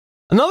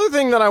 Another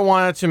thing that I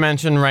wanted to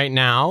mention right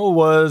now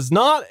was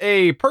not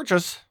a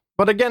purchase,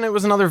 but again, it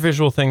was another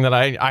visual thing that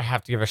I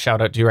have to give a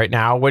shout out to right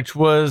now, which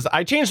was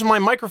I changed my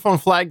microphone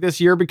flag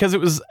this year because it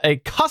was a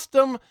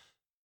custom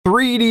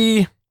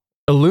 3D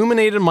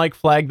illuminated mic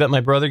flag that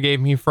my brother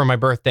gave me for my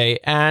birthday.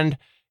 And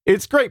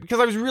it's great because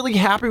I was really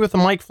happy with the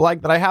mic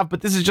flag that I have,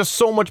 but this is just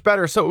so much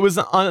better. So it was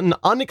an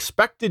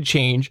unexpected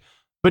change,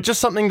 but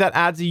just something that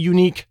adds a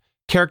unique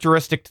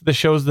characteristic to the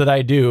shows that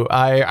I do.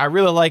 I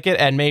really like it.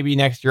 And maybe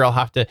next year I'll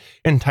have to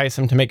entice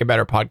him to make a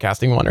better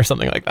podcasting one or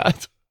something like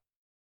that.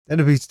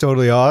 That'd be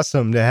totally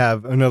awesome to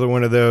have another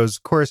one of those.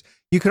 Of course,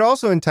 you could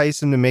also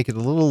entice him to make it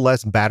a little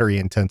less battery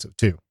intensive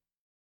too.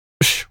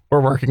 We're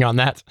working on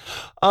that.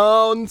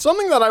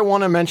 Something that I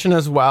want to mention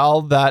as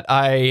well that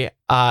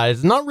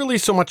is not really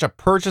so much a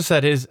purchase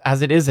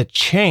as it is a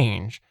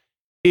change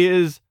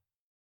is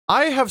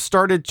I have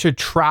started to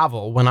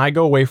travel when I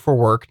go away for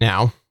work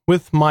now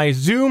with my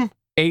Zoom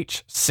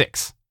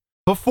H6.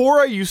 Before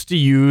I used to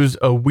use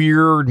a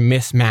weird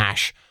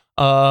mismatch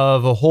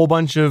of a whole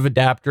bunch of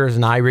adapters,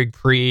 an iRig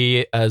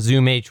Pre, a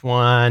Zoom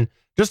H1,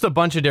 just a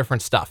bunch of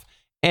different stuff.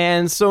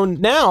 And so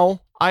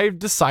now I've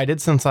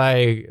decided, since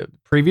I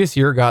previous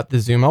year got the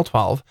Zoom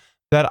L12,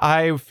 that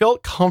I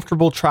felt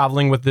comfortable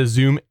traveling with the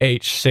Zoom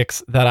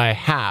H6 that I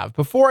have.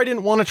 Before, I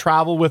didn't want to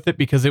travel with it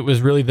because it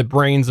was really the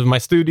brains of my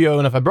studio,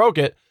 and if I broke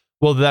it,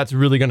 well, that's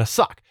really going to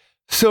suck.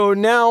 So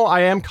now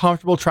I am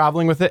comfortable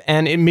traveling with it,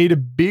 and it made a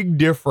big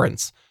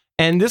difference.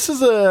 And this is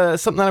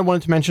something that I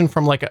wanted to mention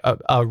from like a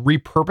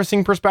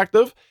repurposing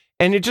perspective.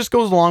 And it just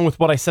goes along with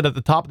what I said at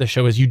the top of the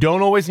show is you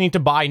don't always need to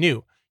buy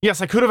new.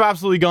 Yes, I could have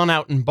absolutely gone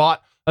out and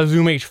bought a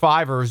Zoom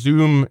H5 or a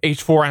Zoom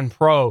H4n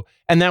Pro,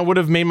 and that would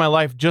have made my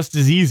life just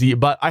as easy.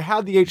 But I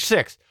had the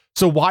H6,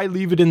 so why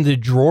leave it in the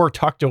drawer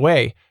tucked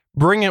away?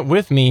 Bring it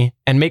with me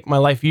and make my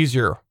life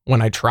easier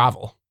when I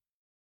travel.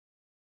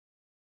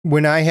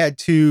 When I had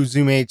two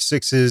Zoom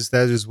H6s,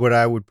 that is what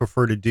I would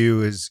prefer to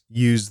do, is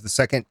use the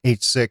second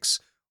H6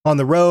 on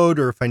the road,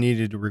 or if I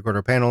needed to record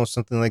a panel or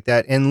something like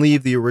that, and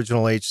leave the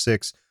original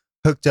H6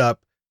 hooked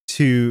up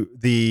to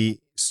the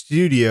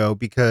studio,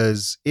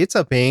 because it's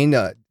a pain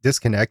to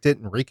disconnect it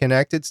and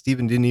reconnect it.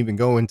 Steven didn't even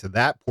go into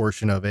that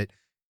portion of it.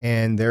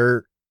 And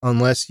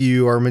unless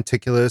you are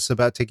meticulous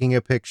about taking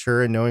a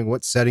picture and knowing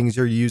what settings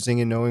you're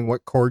using and knowing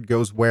what cord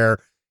goes where,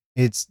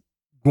 it's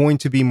going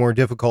to be more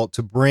difficult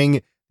to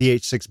bring the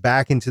H6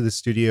 back into the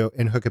studio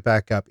and hook it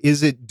back up.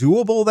 Is it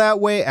doable that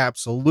way?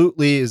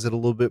 Absolutely. Is it a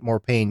little bit more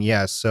pain?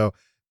 Yes. So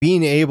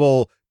being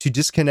able to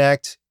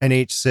disconnect an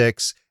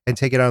H6 and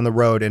take it on the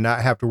road and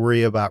not have to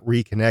worry about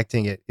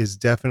reconnecting it is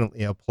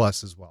definitely a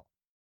plus as well.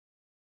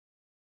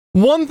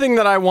 One thing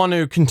that I want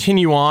to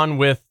continue on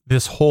with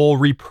this whole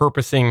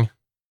repurposing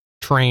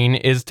train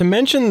is to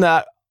mention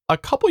that a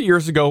couple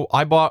years ago,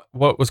 I bought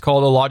what was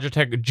called a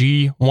Logitech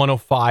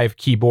G105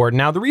 keyboard.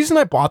 Now, the reason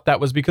I bought that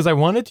was because I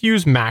wanted to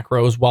use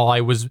macros while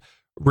I was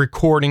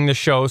recording the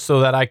show so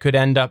that I could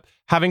end up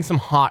having some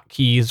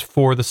hotkeys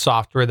for the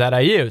software that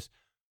I use.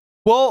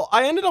 Well,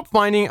 I ended up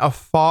finding a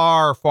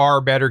far,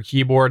 far better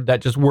keyboard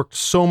that just worked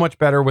so much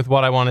better with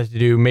what I wanted to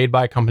do, made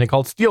by a company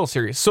called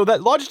SteelSeries. So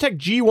that Logitech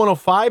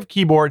G105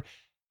 keyboard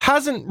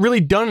hasn't really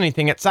done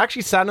anything. It's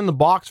actually sat in the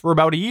box for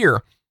about a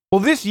year. Well,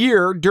 this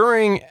year,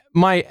 during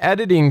my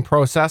editing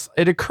process,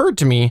 it occurred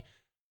to me,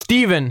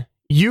 Steven,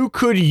 you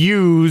could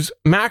use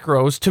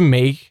macros to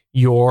make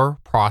your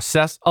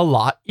process a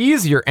lot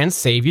easier and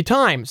save you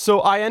time. So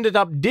I ended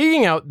up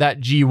digging out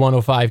that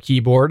G105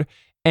 keyboard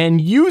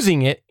and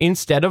using it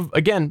instead of,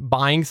 again,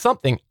 buying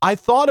something. I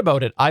thought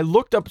about it. I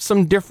looked up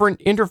some different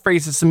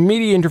interfaces, some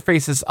media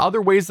interfaces,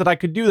 other ways that I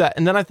could do that.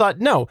 And then I thought,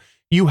 no,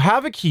 you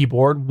have a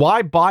keyboard.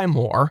 Why buy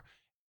more?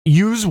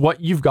 Use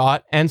what you've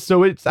got. And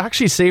so it's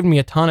actually saved me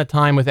a ton of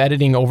time with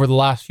editing over the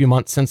last few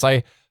months since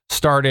I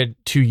started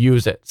to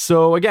use it.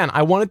 So again,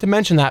 I wanted to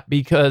mention that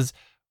because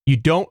you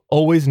don't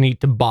always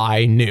need to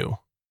buy new.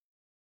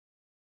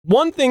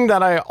 One thing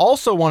that I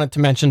also wanted to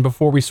mention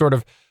before we sort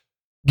of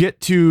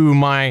get to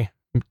my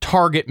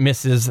target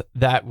misses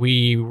that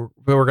we're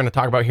going to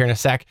talk about here in a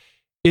sec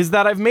is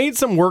that I've made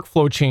some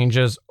workflow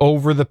changes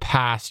over the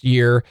past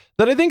year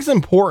that I think is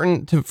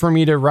important for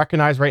me to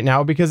recognize right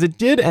now, because it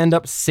did end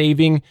up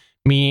saving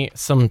me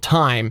some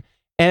time.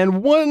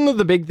 And one of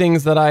the big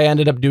things that I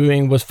ended up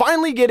doing was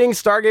finally getting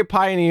Stargate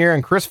Pioneer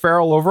and Chris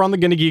Farrell over on the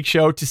Gonna Geek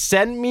Show to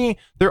send me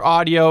their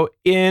audio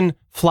in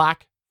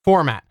FLAC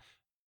format.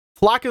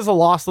 FLAC is a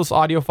lossless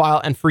audio file,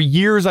 and for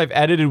years I've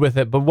edited with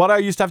it. But what I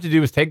used to have to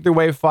do is take their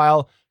WAV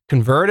file,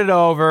 convert it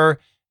over,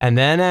 and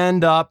then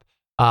end up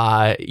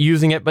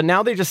using it. But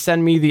now they just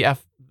send me the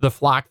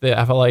FLAC, the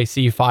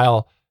FLAC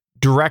file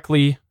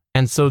directly.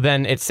 And so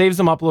then it saves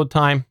them upload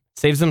time,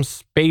 saves them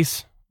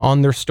space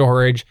on their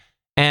storage,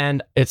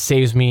 and it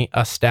saves me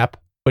a step,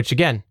 which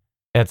again,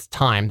 it's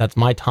time. That's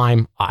my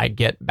time I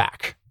get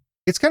back.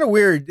 It's kind of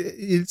weird.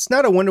 It's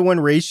not a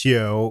 1-to-1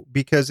 ratio,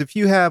 because if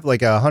you have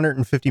like a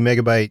 150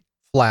 megabyte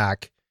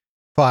FLAC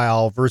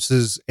file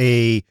versus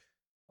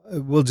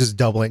we'll just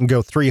double it and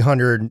go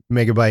 300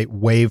 megabyte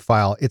WAV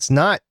file, it's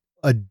not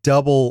a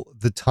double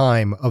the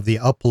time of the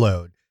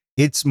upload.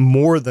 It's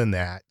more than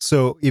that.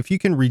 So if you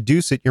can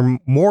reduce it, you're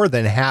more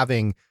than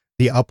having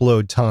the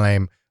upload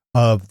time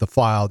of the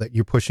file that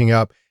you're pushing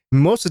up.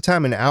 Most of the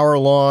time, an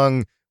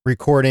hour-long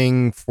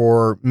recording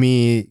for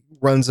me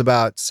runs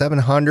about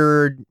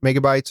 700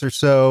 megabytes or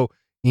so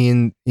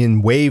in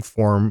WAV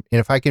form. And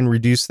if I can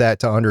reduce that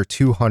to under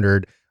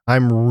 200,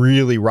 I'm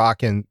really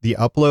rocking the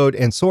upload.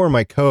 And so are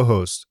my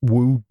co-hosts,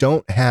 who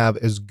don't have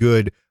as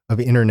good of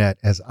internet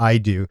as I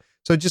do.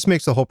 So it just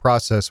makes the whole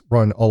process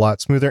run a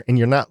lot smoother, and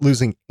you're not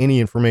losing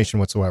any information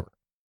whatsoever.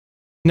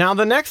 Now,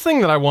 the next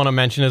thing that I want to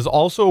mention is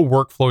also a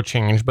workflow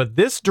change, but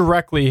this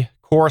directly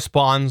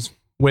corresponds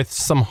with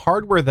some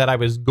hardware that I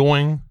was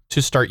going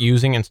to start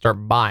using and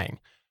start buying.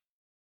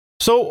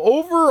 So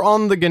over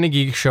on the Gonna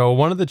Geek Show,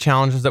 one of the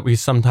challenges that we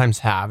sometimes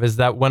have is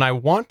that when I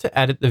want to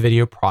edit the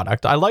video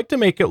product, I like to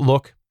make it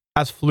look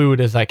as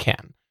fluid as I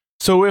can.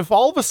 So if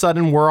all of a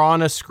sudden we're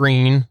on a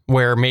screen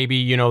where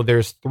maybe,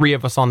 there's 3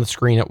 of us on the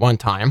screen at one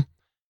time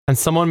and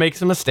someone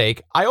makes a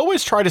mistake, I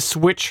always try to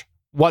switch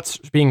what's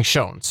being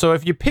shown. So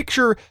if you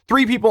picture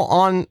 3 people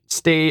on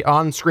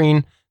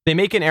screen, they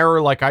make an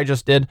error like I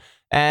just did,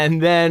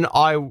 and then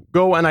I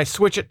go and I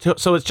switch it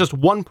so it's just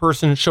one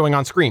person showing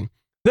on screen.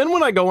 Then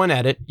when I go and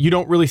edit, you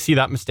don't really see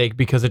that mistake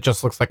because it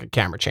just looks like a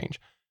camera change.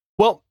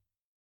 Well,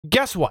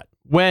 guess what?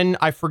 When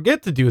I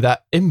forget to do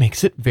that, it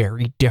makes it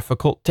very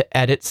difficult to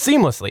edit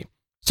seamlessly.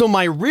 So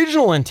my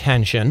original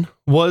intention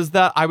was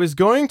that I was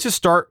going to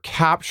start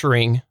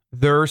capturing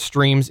their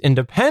streams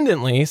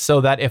independently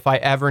so that if I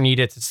ever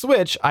needed to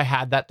switch, I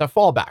had that to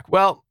fall back.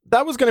 Well,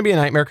 that was going to be a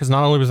nightmare because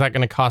not only was that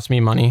going to cost me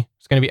money,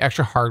 it's going to be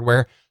extra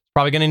hardware. It's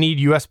probably going to need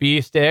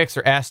USB sticks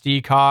or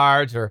SD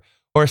cards or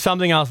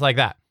something else like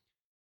that.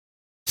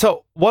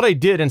 So what I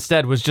did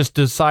instead was just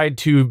decide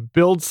to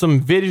build some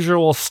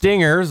visual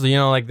stingers,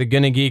 like the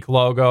Gonna Geek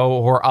logo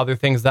or other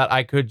things that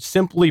I could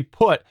simply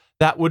put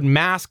that would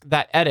mask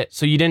that edit.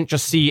 So you didn't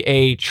just see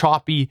a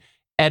choppy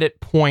edit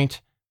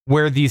point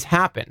where these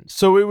happen.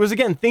 So it was,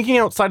 again, thinking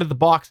outside of the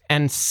box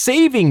and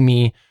saving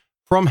me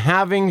from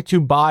having to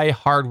buy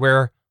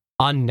hardware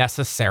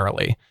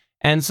unnecessarily.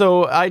 And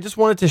so I just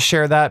wanted to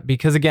share that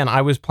because, again,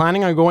 I was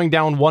planning on going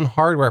down one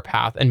hardware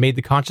path and made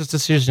the conscious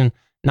decision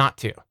not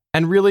to.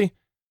 And really,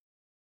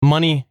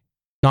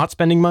 not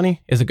spending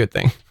money is a good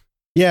thing.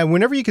 Yeah,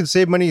 whenever you can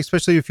save money,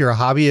 especially if you're a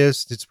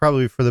hobbyist, it's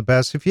probably for the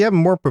best. If you have a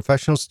more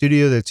professional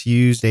studio that's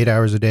used 8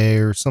 hours a day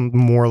or something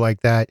more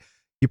like that,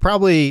 you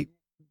probably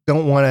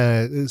don't want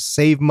to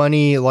save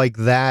money like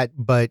that.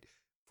 But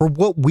for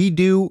what we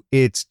do,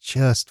 it's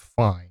just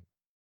fine.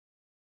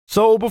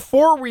 So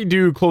before we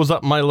do close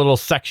up my little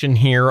section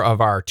here of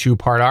our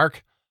 2-part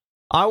arc,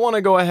 I want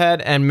to go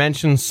ahead and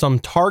mention some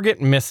target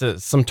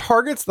misses, some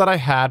targets that I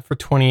had for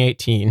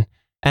 2018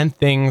 and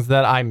things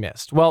that I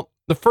missed. Well,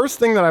 the first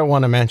thing that I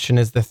want to mention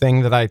is the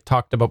thing that I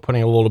talked about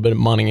putting a little bit of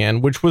money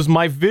in, which was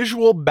my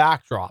visual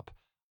backdrop.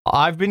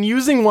 I've been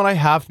using what I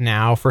have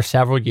now for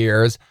several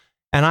years,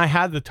 and I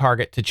had the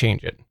target to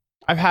change it.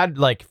 I've had,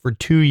 for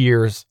 2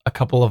 years, a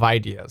couple of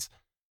ideas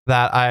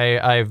that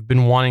I've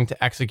been wanting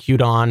to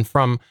execute on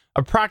from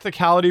a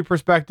practicality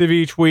perspective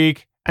each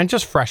week and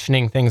just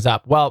freshening things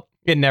up. Well,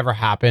 it never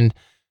happened.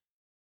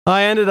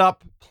 I ended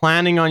up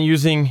planning on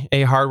using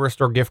a hardware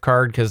store gift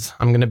card because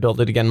I'm going to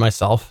build it again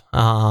myself.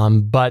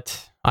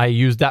 But I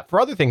used that for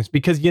other things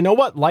because you know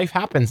what? Life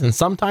happens. And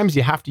sometimes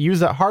you have to use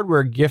that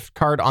hardware gift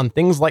card on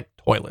things like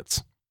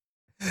toilets.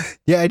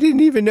 Yeah, I didn't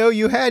even know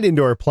you had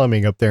indoor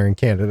plumbing up there in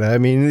Canada. I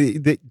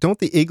mean, don't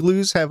the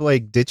igloos have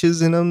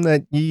ditches in them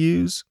that you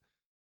use?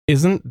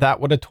 Isn't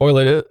that what a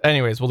toilet is?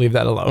 Anyways, we'll leave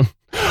that alone.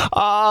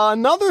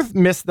 Another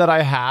miss that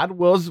I had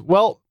was,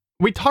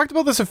 we talked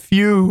about this a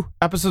few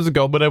episodes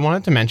ago, but I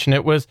wanted to mention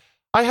it was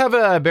I have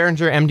a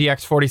Behringer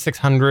MDX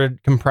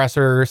 4600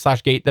 compressor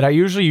 / gate that I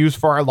usually use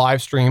for our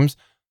live streams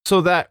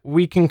so that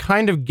we can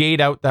kind of gate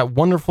out that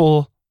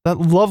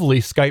lovely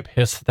Skype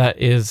hiss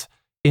that is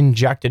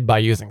injected by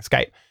using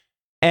Skype.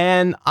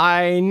 And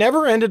I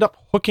never ended up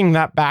hooking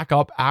that back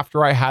up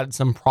after I had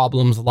some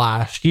problems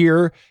last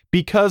year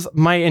because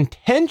my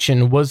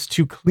intention was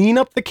to clean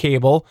up the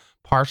cable,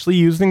 partially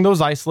using those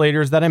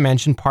isolators that I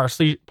mentioned,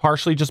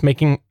 partially just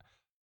making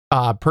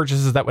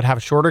purchases that would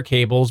have shorter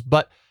cables,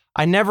 but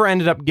I never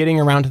ended up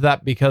getting around to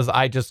that because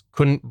I just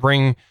couldn't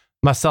bring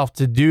myself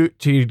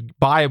to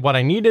buy what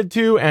I needed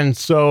to. And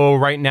so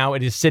right now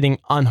it is sitting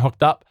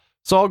unhooked up.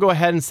 So I'll go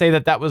ahead and say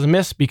that was a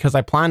miss because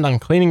I planned on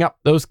cleaning up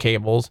those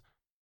cables.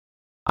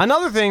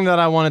 Another thing that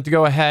I wanted to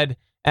go ahead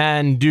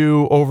and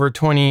do over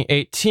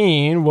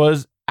 2018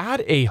 was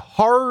add a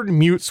hard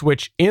mute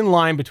switch in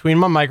line between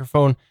my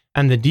microphone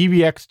and the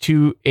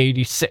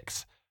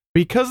DVX286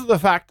 because of the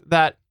fact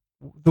that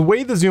the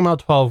way the Zoom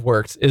L12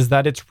 works is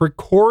that it's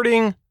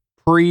recording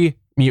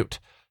pre-mute.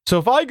 So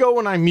if I go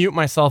and I mute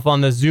myself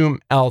on the Zoom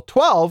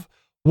L12,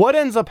 what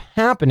ends up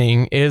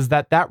happening is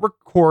that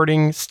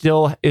recording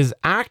still is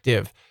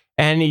active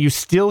and you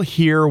still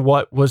hear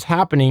what was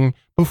happening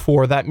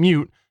before that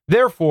mute.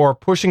 Therefore,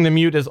 pushing the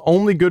mute is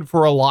only good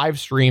for a live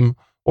stream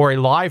or a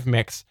live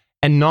mix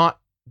and not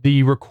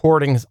the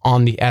recordings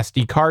on the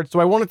SD card. So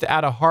I wanted to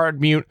add a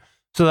hard mute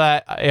so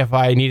that if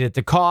I needed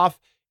to cough,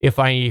 if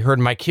I heard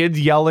my kids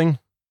yelling,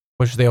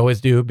 which they always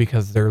do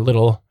because they're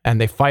little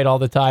and they fight all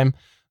the time,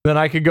 then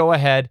I could go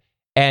ahead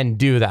and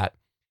do that.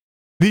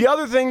 The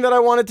other thing that I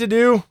wanted to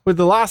do,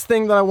 the last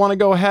thing that I want to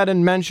go ahead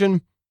and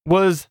mention,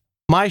 was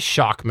my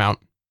shock mount.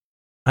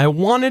 I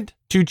wanted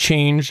to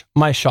change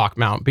my shock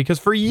mount because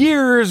for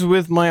years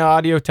with my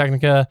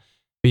Audio-Technica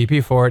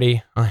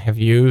BP40, I have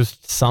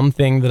used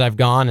something that I've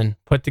gone and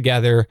put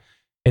together.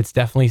 It's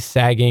definitely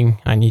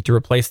sagging. I need to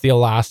replace the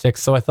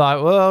elastics. So I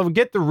thought, well,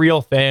 get the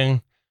real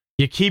thing.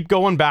 You keep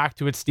going back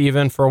to it,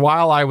 Steven. For a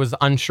while, I was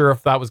unsure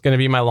if that was going to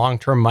be my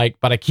long-term mic,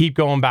 but I keep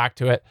going back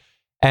to it.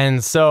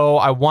 And so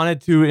I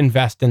wanted to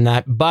invest in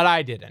that, but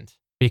I didn't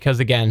because,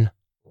 again,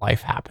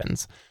 life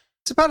happens.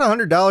 It's about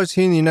 $100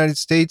 here in the United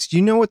States. Do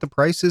you know what the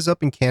price is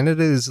up in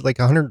Canada? Is like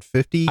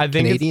 150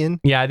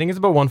 Canadian? I think it's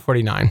about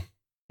 149.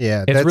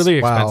 Yeah, it's really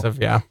expensive.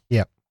 Wow.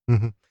 Yeah.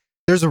 Mm-hmm.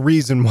 There's a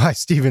reason why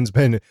Steven's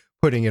been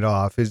putting it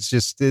off. It's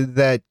just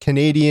that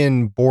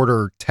Canadian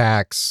border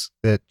tax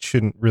that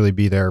shouldn't really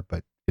be there,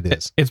 but it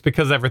is. It's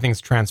because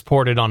everything's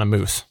transported on a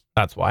moose.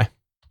 That's why.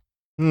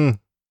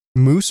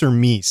 Moose or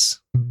meese?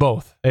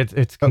 Both.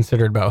 It's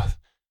considered both.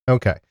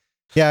 Okay.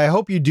 Yeah, I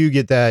hope you do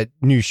get that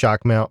new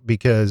shock mount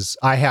because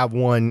I have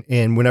one,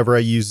 and whenever I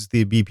use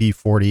the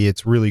BP40,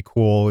 it's really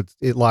cool.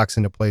 It locks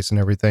into place and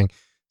everything.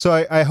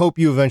 So I hope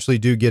you eventually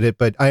do get it,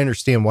 but I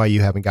understand why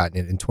you haven't gotten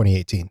it in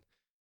 2018.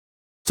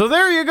 So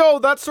there you go.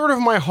 That's sort of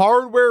my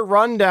hardware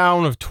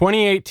rundown of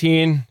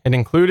 2018. It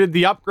included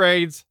the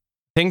upgrades,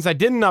 things I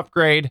didn't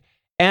upgrade,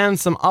 and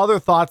some other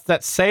thoughts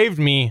that saved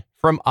me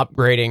from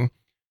upgrading.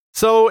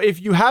 So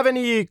if you have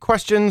any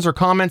questions or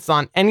comments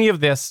on any of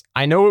this,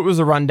 I know it was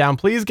a rundown.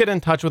 Please get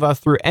in touch with us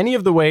through any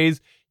of the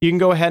ways. You can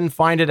go ahead and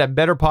find it at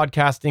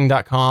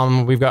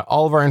betterpodcasting.com. We've got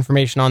all of our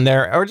information on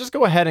there, or just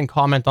go ahead and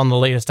comment on the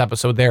latest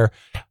episode there.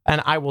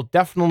 And I will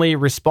definitely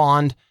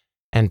respond,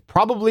 and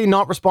probably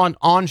not respond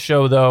on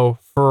show though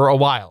for a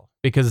while,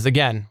 because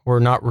again, we're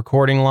not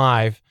recording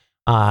live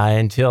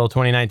until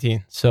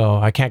 2019. So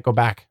I can't go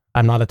back.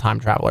 I'm not a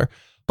time traveler.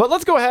 But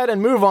let's go ahead and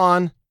move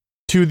on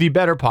to the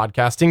Better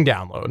Podcasting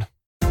download.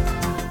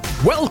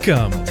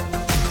 Welcome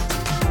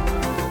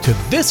to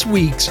this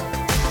week's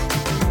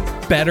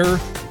Better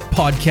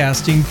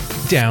Podcasting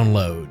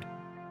download.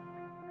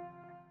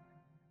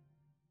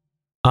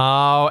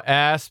 Oh,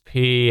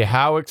 SP,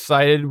 how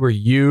excited were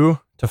you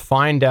to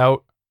find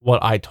out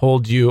what I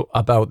told you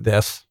about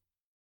this?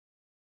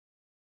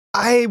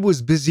 I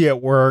was busy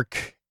at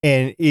work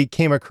and it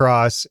came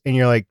across and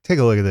you're like, take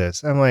a look at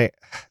this. I'm like,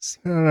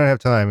 I don't have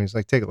time. He's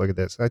like, take a look at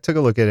this. I took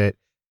a look at it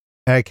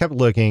and I kept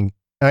looking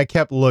and I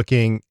kept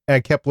looking and I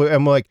kept looking.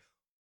 I'm like,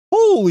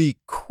 holy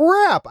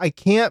crap. I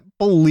can't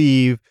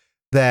believe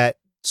that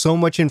so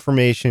much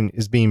information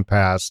is being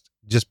passed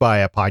just by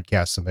a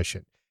podcast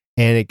submission.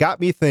 And it got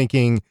me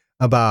thinking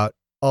about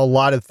a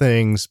lot of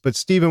things. But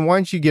Stephen, why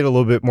don't you get a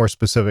little bit more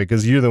specific?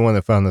 Because you're the one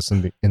that found this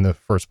in the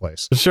first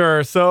place.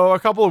 Sure. So a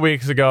couple of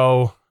weeks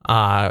ago,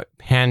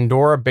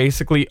 Pandora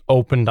basically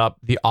opened up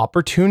the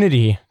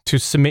opportunity to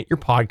submit your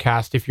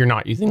podcast if you're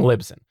not using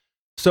Libsyn.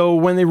 So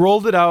when they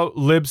rolled it out,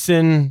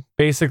 Libsyn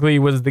basically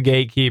was the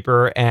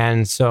gatekeeper.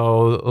 And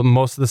so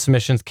most of the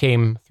submissions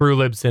came through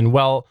Libsyn.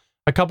 Well,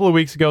 a couple of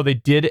weeks ago, they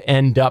did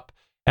end up,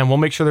 and we'll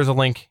make sure there's a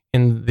link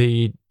in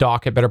the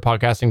doc at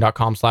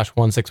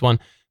betterpodcasting.com/161.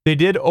 They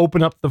did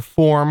open up the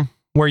form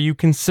where you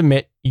can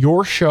submit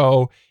your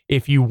show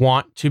if you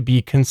want to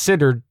be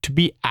considered to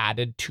be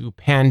added to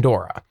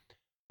Pandora.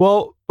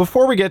 Well,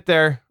 before we get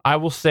there, I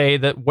will say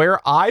that where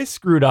I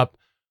screwed up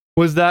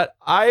was that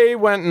I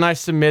went and I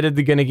submitted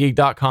the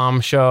GonnaGeek.com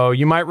show.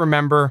 You might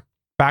remember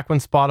back when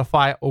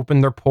Spotify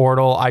opened their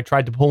portal, I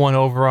tried to pull one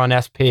over on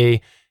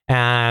SP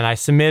and I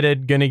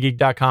submitted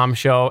GonnaGeek.com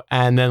show.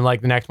 And then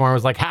like the next morning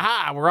was like,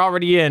 haha, we're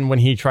already in, when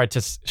he tried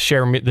to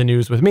share the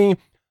news with me.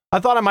 I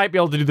thought I might be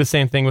able to do the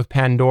same thing with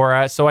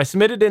Pandora. So I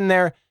submitted in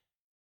there.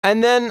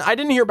 And then I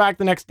didn't hear back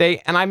the next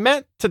day. And I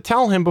meant to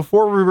tell him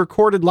before we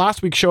recorded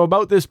last week's show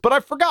about this, but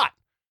I forgot.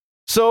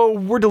 So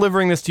we're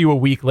delivering this to you a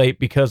week late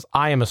because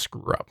I am a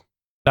screw up.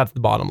 That's the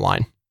bottom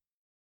line.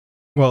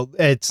 Well,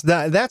 that's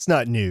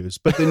not news,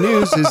 but the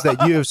news is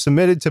that you have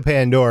submitted to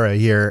Pandora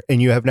here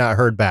and you have not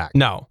heard back.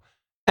 No.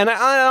 And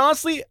I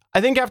honestly, I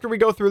think after we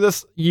go through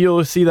this,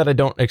 you'll see that I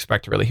don't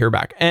expect to really hear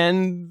back.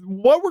 And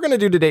what we're going to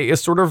do today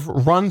is sort of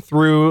run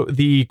through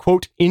the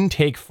quote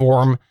intake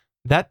form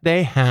that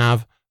they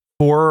have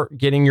for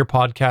getting your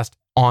podcast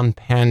on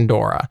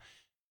Pandora.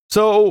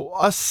 So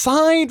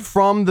aside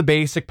from the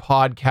basic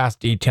podcast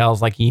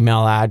details like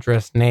email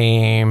address,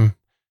 name,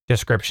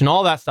 description,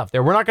 all that stuff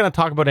there, we're not going to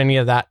talk about any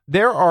of that.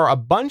 There are a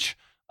bunch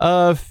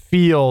of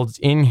fields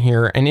in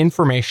here and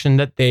information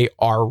that they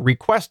are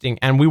requesting,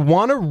 and we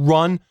want to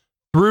run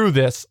through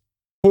this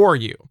for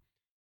you.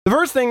 The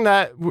first thing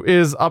that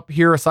is up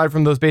here, aside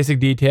from those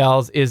basic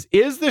details, is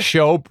the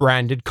show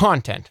branded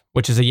content,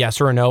 which is a yes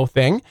or a no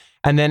thing.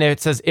 And then it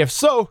says, if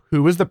so,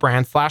 who is the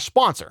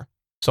brand/sponsor?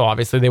 So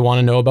obviously they want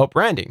to know about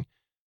branding.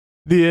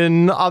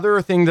 The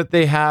other thing that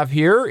they have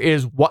here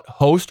is what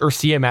host or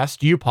CMS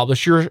do you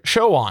publish your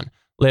show on?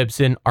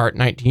 Libsyn,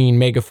 Art19,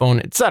 Megaphone,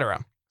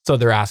 etc. So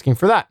they're asking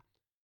for that.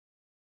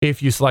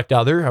 If you select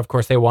other, of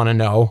course, they want to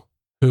know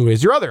who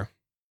is your other.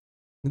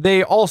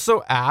 They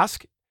also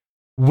ask,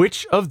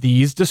 which of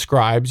these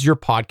describes your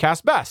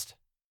podcast best?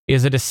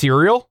 Is it a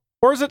serial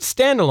or is it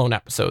standalone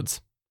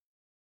episodes?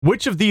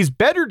 Which of these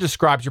better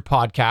describes your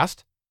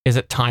podcast? Is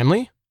it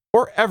timely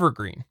or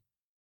evergreen?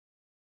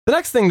 The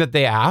next thing that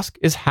they ask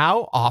is,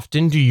 how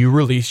often do you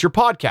release your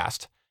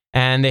podcast?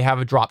 And they have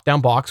a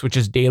drop-down box, which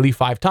is daily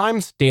 5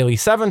 times, daily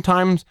 7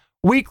 times,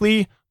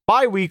 weekly,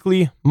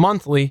 bi-weekly,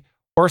 monthly,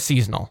 or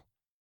seasonal.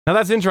 Now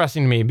that's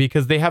interesting to me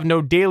because they have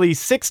no daily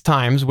 6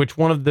 times, which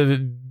one of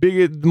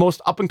the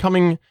most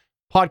up-and-coming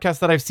podcasts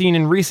that I've seen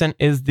in recent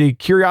is the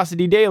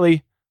Curiosity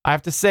Daily. I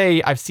have to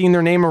say, I've seen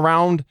their name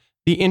around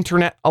the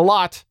internet a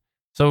lot.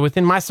 So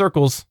within my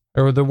circles,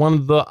 or one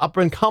of the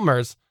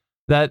up-and-comers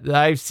that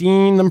I've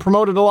seen them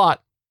promoted a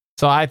lot.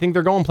 So I think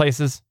they're going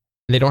places.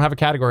 They don't have a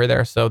category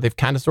there, so they've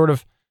kind of sort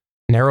of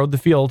narrowed the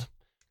field.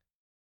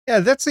 Yeah,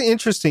 that's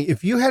interesting.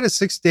 If you had a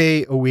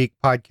 6-day-a-week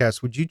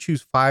podcast, would you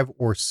choose 5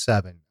 or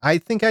 7? I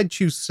think I'd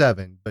choose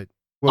 7, but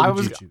what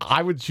would you choose?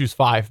 I would choose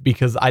 5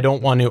 because I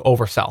don't want to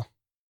oversell.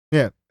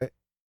 Yeah,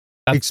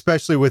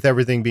 especially with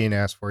everything being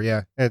asked for.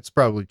 Yeah, it's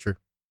probably true.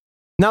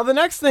 Now, the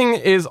next thing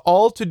is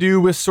all to do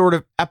with sort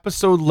of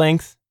episode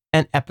length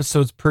and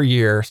episodes per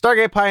year.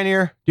 Stargate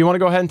Pioneer, do you want to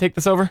go ahead and take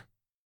this over?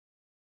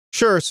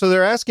 Sure. So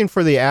they're asking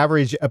for the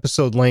average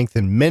episode length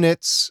in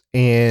minutes.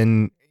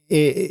 And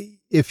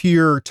if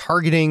you're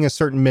targeting a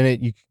certain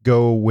minute, you could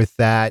go with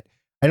that.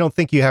 I don't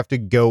think you have to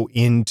go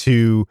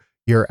into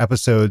your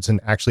episodes and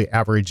actually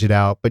average it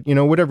out. But,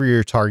 whatever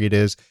your target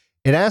is,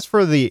 it asks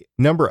for the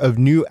number of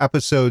new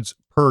episodes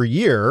per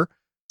year.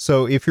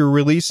 So if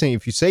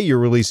you say you're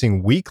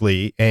releasing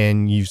weekly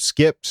and you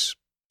skipped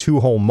 2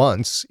 whole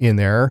months in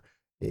there,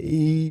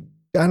 I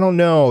don't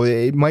know.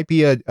 It might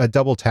be a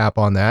double tap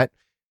on that.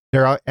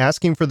 They're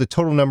asking for the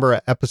total number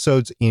of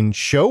episodes in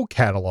show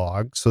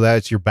catalog. So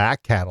that's your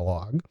back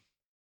catalog.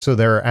 So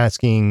they're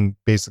asking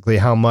basically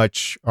how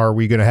much are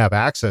we going to have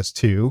access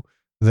to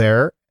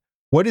there?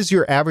 What is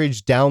your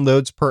average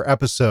downloads per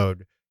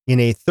episode in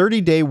a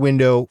 30-day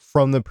window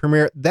from the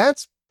premiere?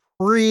 That's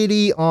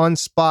pretty on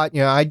spot.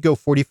 I'd go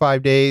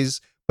 45 days,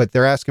 but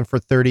they're asking for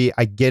 30.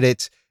 I get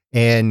it.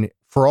 And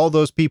for all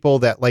those people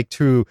that like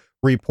to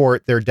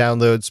report their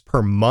downloads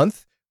per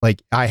month,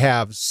 like I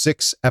have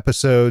 6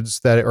 episodes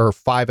or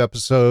 5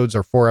 episodes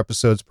or 4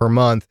 episodes per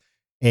month,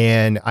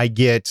 and I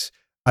get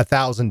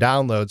 1,000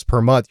 downloads per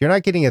month. You're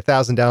not getting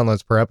 1,000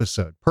 downloads per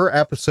episode. Per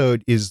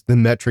episode is the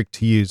metric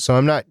to use. So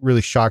I'm not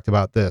really shocked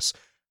about this.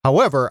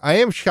 However, I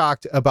am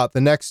shocked about the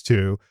next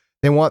 2.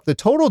 They want the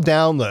total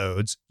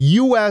downloads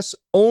US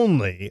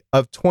only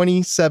of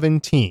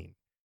 2017.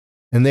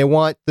 And they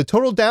want the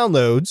total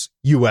downloads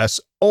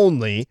US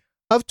only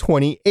of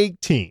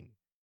 2018.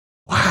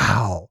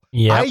 Wow.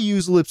 Yep. I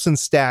use Libsyn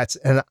Stats,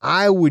 and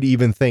I would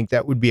even think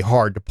that would be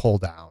hard to pull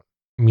down.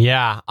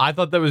 Yeah, I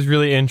thought that was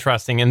really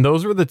interesting. And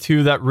those were the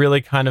 2 that really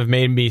kind of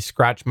made me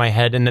scratch my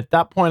head. And at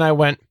that point I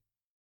went,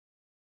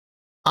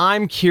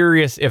 I'm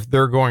curious if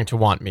they're going to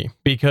want me,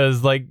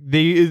 because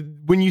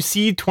when you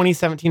see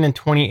 2017 and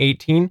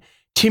 2018,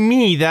 to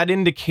me, that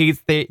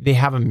indicates they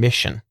have a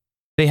mission.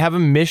 They have a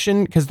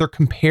mission because they're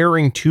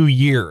comparing 2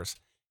 years,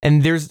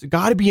 and there's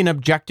got to be an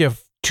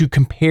objective to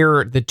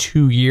compare the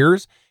 2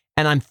 years.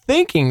 And I'm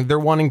thinking they're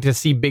wanting to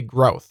see big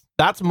growth.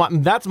 That's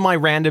my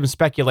random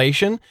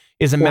speculation,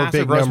 is a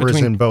massive big growth numbers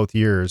between in both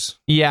years.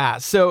 Yeah.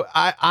 So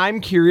I'm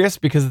curious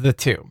because of the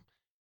 2.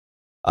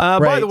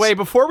 By the way,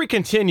 before we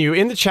continue,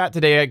 in the chat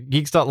today at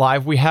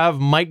Geeks.live, we have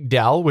Mike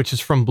Dell, which is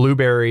from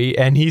Blueberry,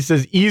 and he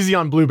says easy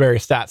on Blueberry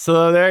stats.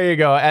 So there you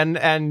go. And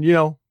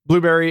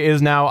Blueberry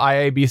is now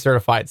IAB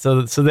certified.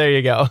 So there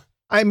you go.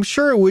 I'm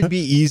sure it would be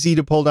easy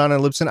to pull down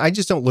on Libsyn. I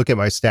just don't look at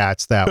my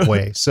stats that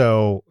way.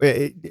 So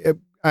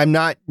I'm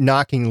not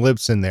knocking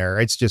Libsyn there.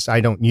 It's just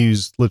I don't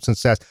use Libsyn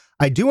stats.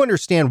 I do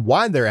understand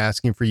why they're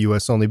asking for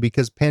US only,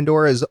 because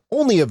Pandora is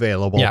only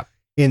available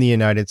in the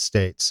United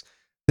States.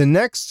 The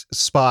next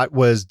spot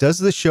was, does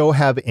the show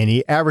have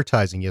any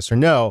advertising? Yes or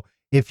no?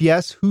 If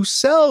yes, who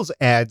sells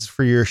ads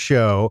for your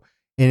show?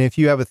 And if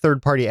you have a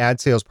third-party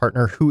ad sales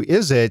partner, who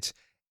is it?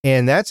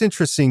 And that's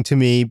interesting to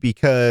me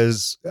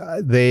because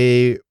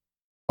they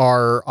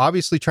are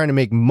obviously trying to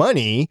make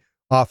money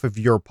off of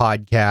your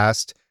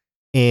podcast,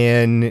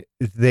 and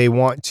they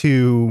want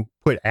to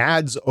put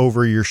ads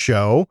over your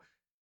show,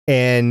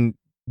 and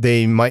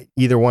they might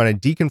either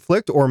want to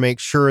deconflict or make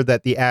sure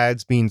that the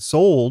ads being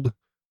sold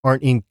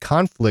aren't in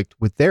conflict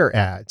with their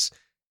ads.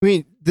 I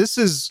mean, this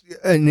is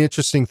an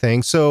interesting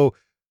thing. So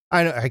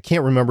I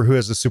can't remember who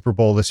has the Super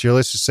Bowl this year.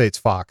 Let's just say it's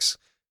Fox.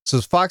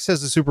 So Fox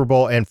has the Super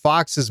Bowl, and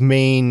Fox's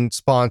main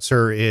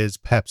sponsor is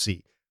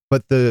Pepsi.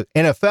 But the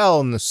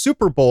NFL and the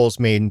Super Bowl's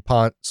main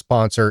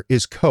sponsor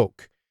is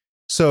Coke.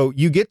 So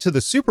you get to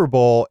the Super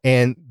Bowl,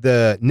 and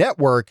the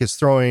network is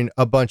throwing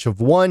a bunch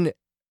of one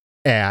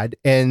ad,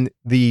 and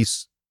the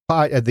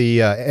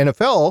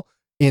NFL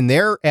in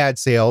their ad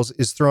sales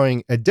is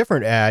throwing a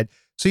different ad.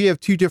 So you have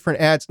 2 different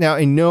ads. Now,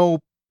 I know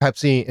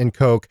Pepsi and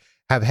Coke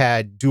have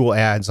had dual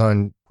ads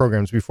on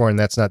programs before, and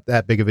that's not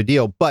that big of a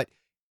deal. But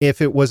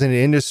if it was an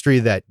industry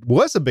that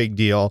was a big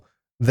deal,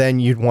 then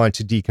you'd want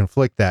to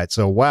deconflict that.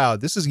 So, wow,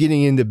 this is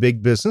getting into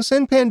big business,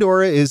 and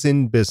Pandora is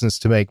in business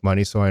to make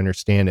money, so I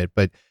understand it.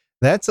 But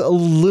that's a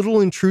little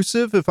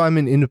intrusive if I'm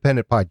an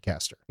independent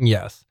podcaster.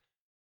 Yes.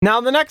 Now,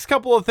 the next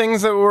couple of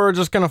things that we're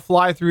just going to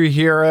fly through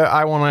here,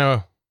 I want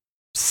to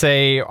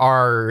say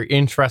are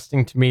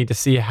interesting to me to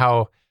see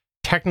how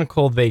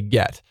technical they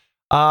get.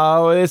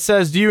 It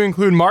says, do you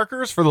include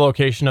markers for the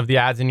location of the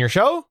ads in your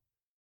show?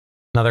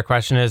 Another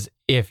question is,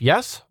 if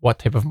yes, what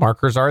type of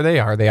markers are they?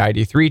 Are they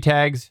ID3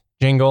 tags,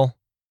 jingle,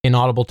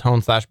 inaudible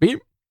tone /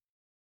 beep?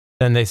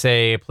 Then they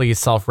say, please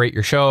self-rate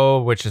your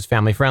show, which is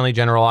family friendly,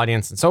 general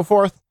audience, and so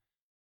forth.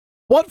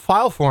 What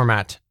file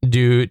format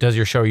does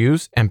your show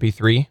use?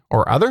 MP3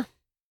 or other?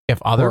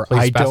 If other,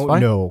 please specify. I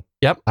don't know.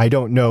 Yep. I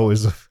don't know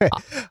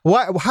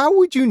how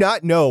would you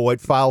not know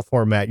what file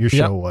format your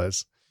show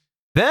was?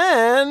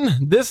 Then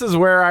this is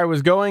where I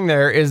was going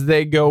there, is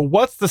they go,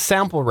 what's the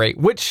sample rate?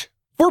 Which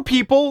for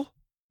people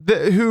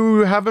who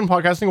have been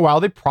podcasting a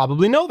while, they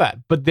probably know that.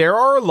 But there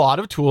are a lot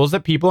of tools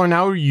that people are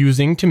now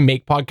using to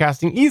make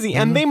podcasting easy,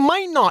 and they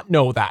might not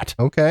know that.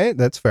 Okay,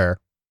 that's fair.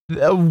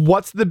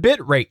 What's the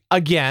bit rate?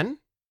 Again,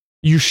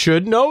 You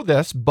should know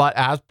this, but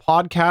as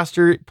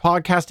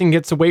podcasting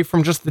gets away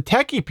from just the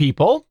techie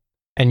people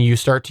and you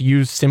start to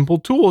use simple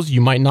tools,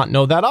 you might not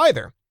know that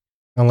either.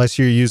 Unless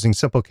you're using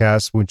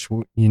Simplecast, which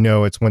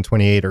it's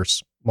 128 or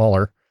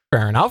smaller.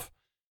 Fair enough.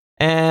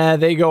 And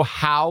they go,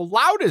 how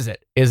loud is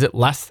it? Is it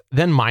less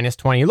than minus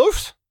 20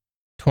 loofs?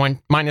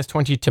 Minus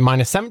 20 to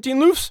minus 17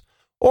 loofs?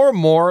 Or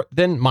more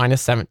than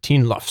minus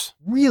 17 loofs?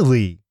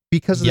 Really?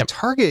 Because the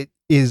target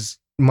is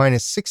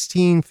minus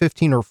 16,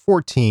 15, or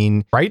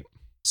 14. Right?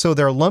 So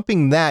they're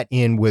lumping that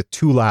in with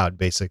too loud,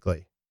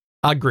 basically.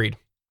 Agreed.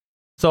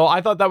 So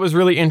I thought that was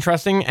really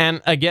interesting.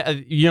 And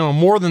again,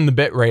 more than the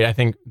bit rate, I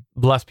think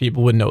less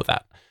people would know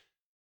that.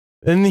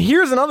 And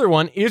here's another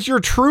one. Is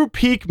your true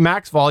peak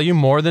max volume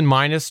more than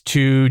minus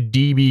 2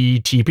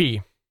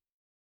 dBTP?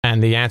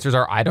 And the answers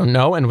are, I don't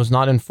know and was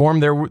not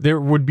informed there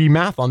would be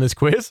math on this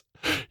quiz.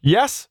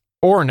 Yes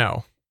or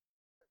no?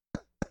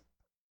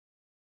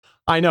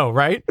 I know,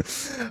 right?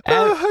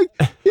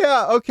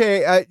 Yeah,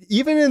 okay.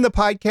 Even in the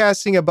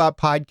podcasting about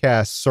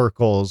podcast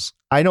circles,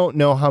 I don't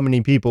know how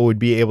many people would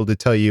be able to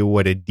tell you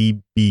what a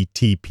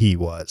dBTP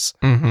was.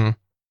 Mm-hmm.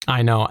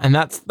 I know. And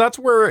that's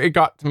where it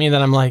got to me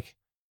that I'm like,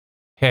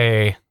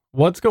 hey,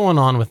 what's going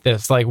on with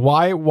this? Like,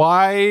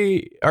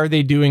 why are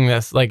they doing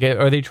this? Like,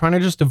 are they trying to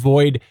just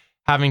avoid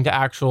having to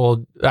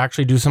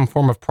actually do some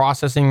form of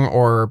processing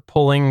or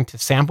pulling to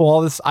sample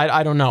all this?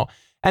 I don't know.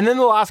 And then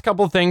the last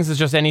couple of things is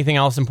just anything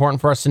else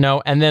important for us to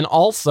know. And then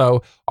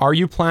also, are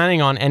you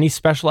planning on any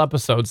special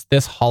episodes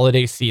this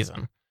holiday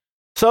season?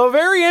 So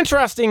very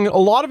interesting. A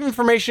lot of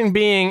information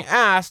being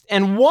asked,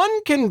 and one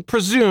can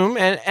presume,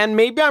 and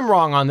maybe I'm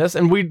wrong on this,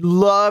 and we'd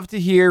love to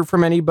hear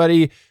from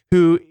anybody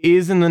who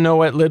is in the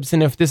know at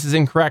Libsyn if this is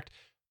incorrect.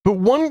 But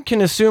one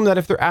can assume that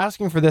if they're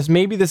asking for this,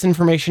 maybe this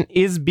information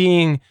is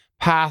being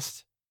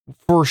passed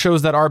for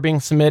shows that are being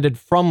submitted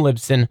from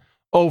Libsyn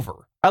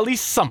over, at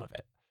least some of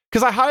it.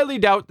 Because I highly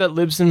doubt that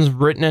Libsyn's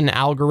written an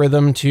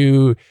algorithm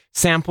to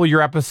sample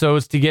your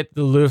episodes to get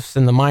the loofs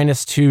and the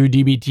minus 2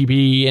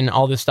 dBTP and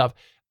all this stuff.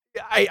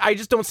 I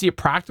just don't see it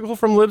practical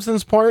from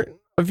Libsyn's point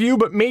of view,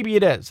 but maybe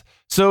it is.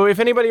 So if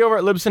anybody over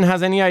at Libsyn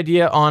has any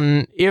idea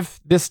on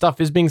if this stuff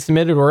is being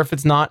submitted or if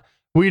it's not,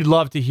 we'd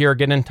love to hear.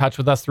 Get in touch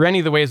with us through any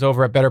of the ways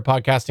over at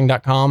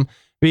betterpodcasting.com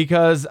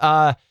because,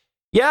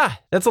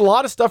 that's a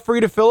lot of stuff for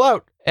you to fill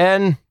out.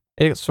 And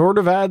it sort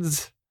of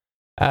adds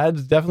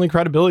definitely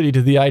credibility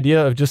to the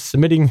idea of just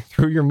submitting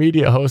through your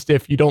media host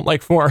if you don't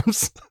like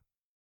forms.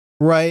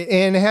 Right.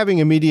 And having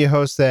a media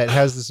host that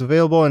has this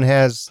available and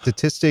has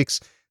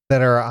statistics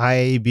that are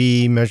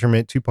IAB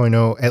measurement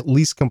 2.0, at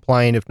least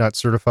compliant, if not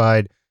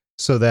certified,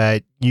 so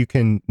that you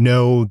can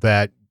know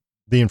that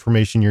the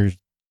information you're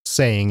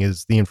saying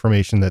is the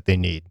information that they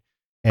need.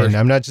 And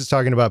I'm not just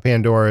talking about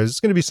Pandora. It's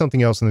going to be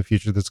something else in the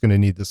future that's going to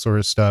need this sort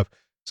of stuff.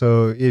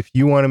 So if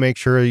you want to make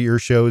sure your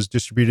show is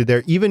distributed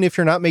there, even if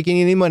you're not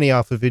making any money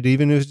off of it,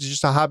 even if it's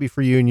just a hobby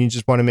for you and you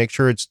just want to make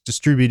sure it's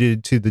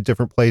distributed to the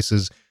different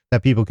places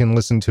that people can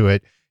listen to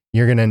it,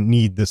 you're going to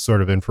need this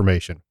sort of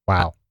information.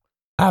 Wow.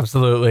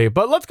 Absolutely.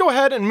 But let's go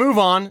ahead and move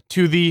on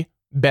to the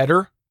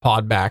Better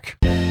Podback.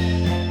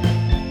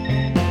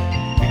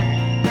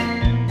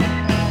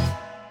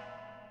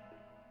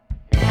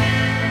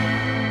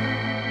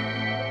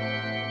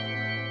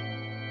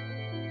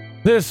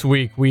 This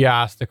week, we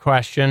asked the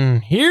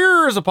question,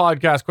 here's a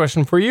podcast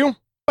question for you.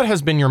 What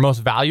has been your most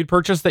valued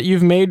purchase that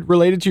you've made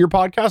related to your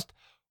podcast?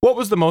 What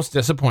was the most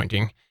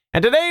disappointing?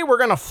 And today, we're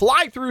going to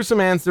fly through some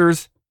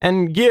answers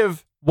and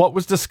give what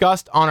was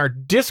discussed on our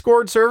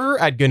Discord server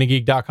at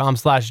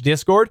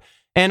gonnageek.com/Discord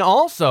and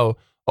also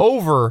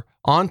over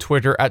on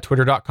Twitter at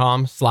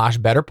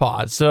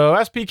twitter.com/betterpod. So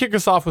SP, kick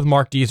us off with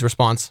Mark D's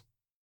response.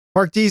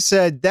 Mark D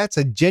said, that's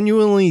a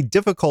genuinely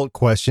difficult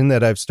question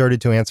that I've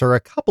started to answer a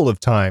couple of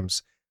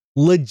times.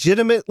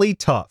 Legitimately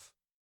tough.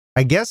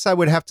 I guess I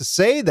would have to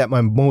say that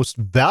my most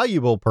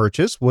valuable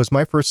purchase was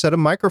my first set of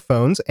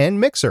microphones and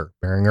mixer,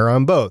 Behringer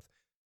on both,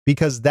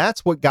 because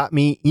that's what got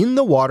me in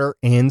the water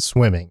and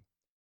swimming.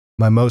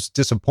 My most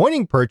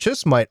disappointing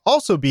purchase might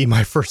also be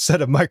my first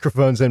set of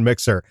microphones and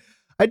mixer.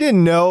 I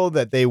didn't know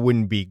that they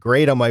wouldn't be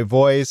great on my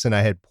voice, and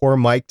I had poor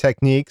mic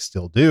technique,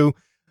 still do.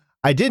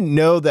 I didn't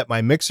know that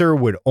my mixer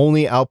would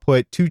only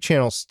output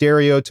 2-channel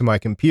stereo to my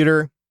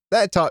computer.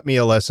 That taught me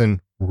a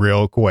lesson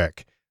real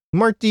quick.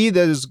 Mark D,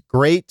 that is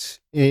great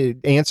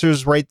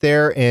answers right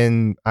there,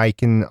 and I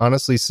can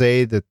honestly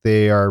say that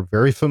they are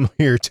very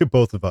familiar to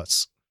both of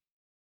us.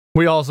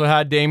 We also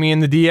had Damien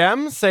the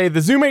DM say, the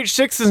Zoom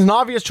H6 is an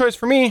obvious choice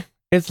for me.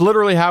 It's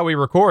literally how we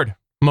record.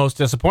 Most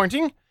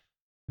disappointing?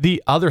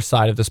 The other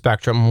side of the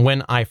spectrum.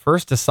 When I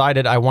first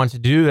decided I wanted to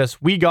do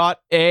this, we got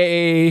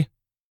a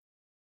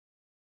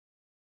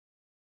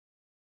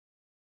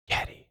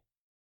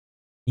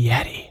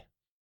Yeti.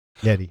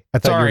 I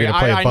thought Sorry, you were going to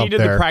play a I bump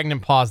needed there. the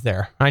pregnant pause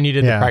there.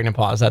 The pregnant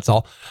pause, that's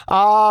all.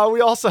 We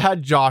also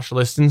had Josh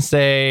Liston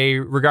say,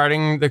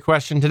 regarding the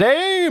question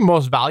today,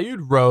 most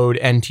valued, Rode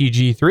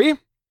NTG3.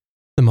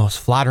 The most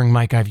flattering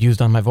mic I've used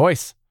on my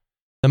voice.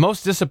 The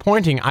most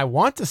disappointing, I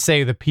want to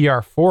say the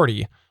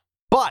PR40,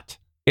 but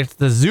it's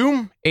the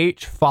Zoom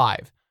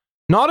H5.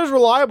 Not as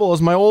reliable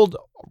as my old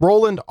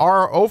Roland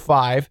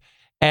R05,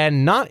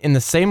 and not in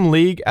the same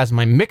league as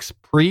my Mix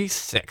Pre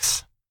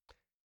 6.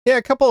 Yeah,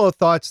 a couple of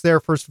thoughts there.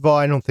 First of all,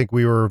 I don't think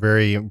we were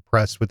very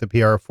impressed with the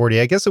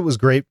PR40. I guess it was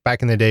great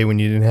back in the day when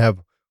you didn't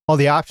have all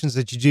the options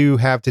that you do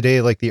have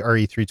today, like the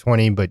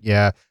RE320. But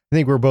yeah, I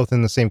think we're both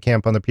in the same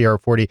camp on the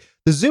PR40.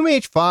 The Zoom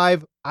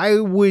H5, I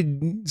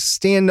would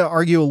stand to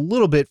argue a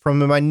little bit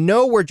from him. I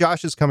know where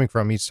Josh is coming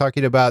from. He's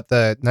talking about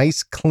the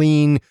nice,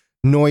 clean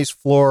noise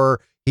floor.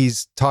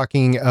 He's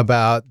talking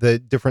about the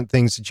different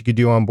things that you could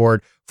do on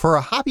board. For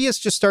a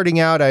hobbyist just starting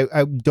out,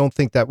 I don't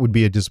think that would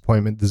be a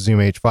disappointment, the Zoom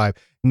H5.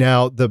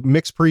 Now, the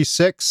Mix Pre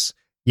 6,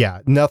 yeah,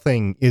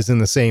 nothing is in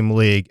the same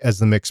league as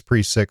the Mix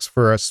Pre 6.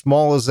 For as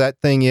small as that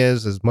thing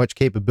is, as much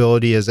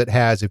capability as it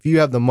has, if you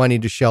have the money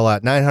to shell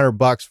out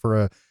 $900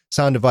 for a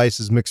sound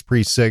device's Mix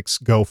Pre 6,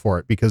 go for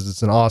it, because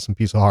it's an awesome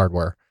piece of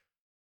hardware.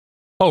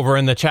 Over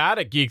in the chat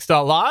at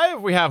Geeks.live,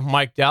 we have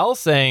Mike Dell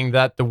saying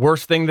that the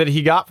worst thing that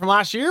he got from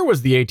last year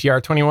was the ATR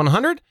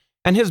 2100,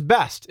 and his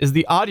best is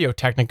the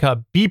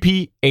Audio-Technica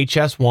BP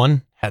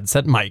HS1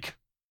 headset mic.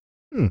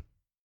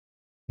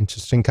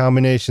 Interesting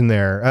combination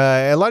there.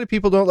 A lot of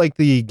people don't like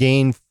the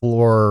gain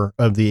floor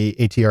of the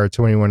ATR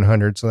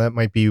 2100, so that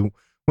might be one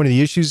of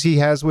the issues he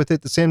has with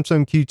it. The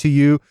Samsung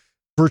Q2U,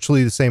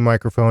 virtually the same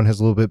microphone,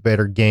 has a little bit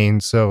better gain,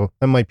 so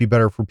that might be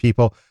better for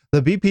people.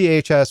 The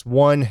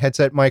BPHS1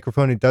 headset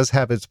microphone, it does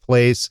have its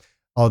place,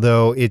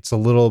 although it's a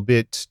little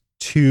bit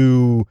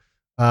too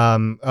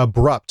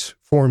abrupt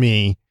for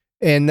me,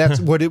 and that's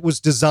what it was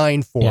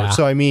designed for. Yeah.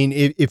 So, I mean,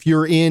 if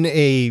you're in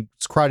a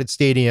crowded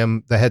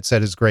stadium, the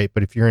headset is great,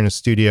 but if you're in a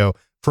studio,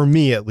 for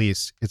me at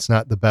least, it's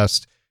not the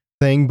best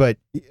thing, but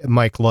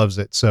Mike loves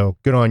it, so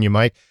good on you,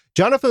 Mike.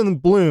 Jonathan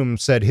Bloom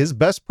said his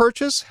best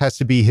purchase has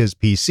to be his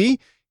PC.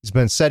 He's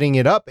been setting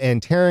it up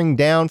and tearing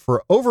down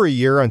for over a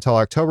year until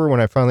October, when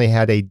I finally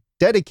had a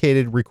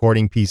dedicated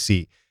recording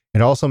PC.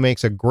 It also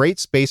makes a great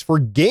space for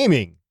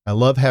gaming. I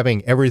love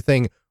having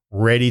everything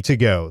ready to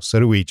go. So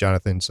do we,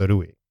 Jonathan. So do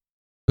we.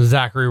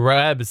 Zachary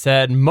Webb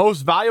said,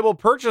 most valuable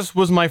purchase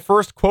was my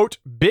first, quote,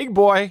 big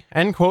boy,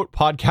 end quote,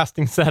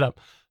 podcasting setup.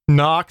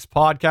 Knox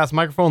podcast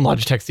microphone,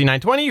 Logitech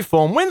C920,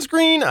 foam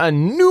windscreen, a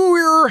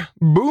newer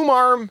boom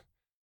arm.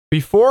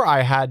 Before,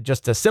 I had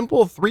just a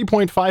simple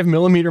 3.5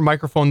 millimeter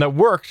microphone that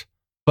worked,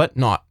 but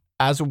not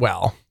as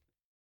well.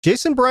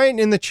 Jason Bryant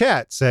in the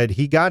chat said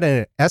he got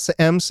an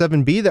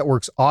SM7B that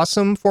works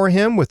awesome for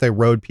him with a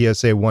Rode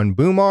PSA-1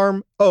 boom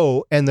arm,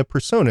 and the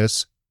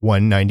Presonus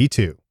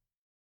 192.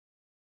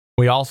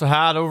 We also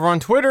had over on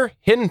Twitter,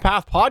 Hidden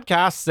Path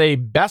Podcast say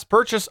best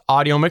purchase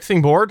audio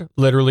mixing board.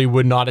 Literally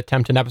would not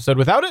attempt an episode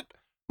without it.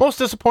 Most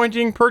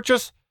disappointing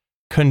purchase,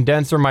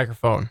 condenser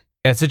microphone.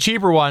 It's a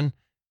cheaper one.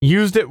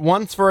 Used it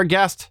once for a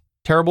guest.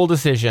 Terrible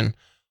decision.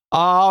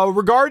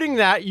 Regarding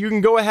that, you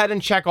can go ahead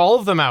and check all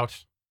of them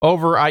out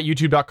over at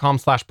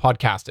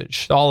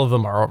youtube.com/podcastage. All of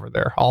them are over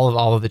there.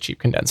 All of the cheap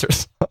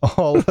condensers.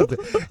 All of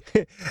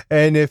the,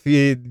 and if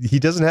he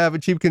doesn't have a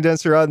cheap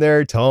condenser on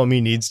there, tell him he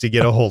needs to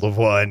get a hold of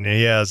one.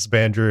 Yes,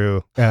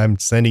 Bandrew, I'm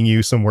sending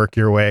you some work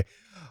your way.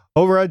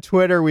 Over on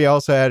Twitter, we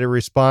also had a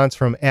response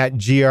from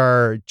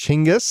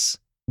 @GRChingus.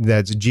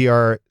 That's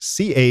GRCHINAS.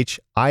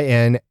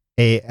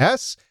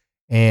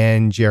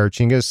 And JR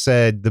Chingas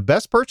said the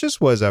best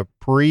purchase was a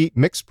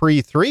Mix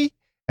Pre 3,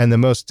 and the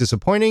most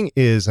disappointing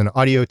is an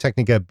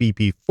Audio-Technica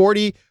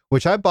BP40,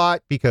 which I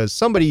bought because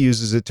somebody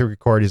uses it to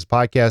record his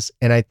podcast,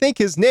 and I think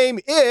his name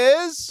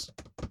is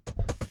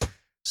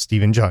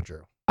Stephen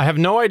Jondrew. I have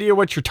no idea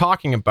what you're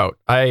talking about.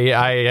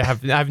 I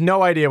have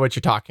no idea what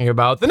you're talking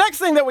about. The next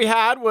thing that we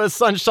had was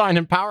Sunshine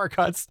and Power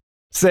Cuts.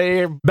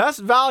 Say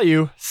best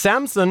value,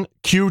 Samsung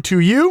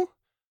Q2U.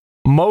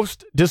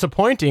 Most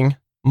disappointing,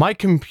 my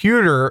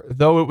computer,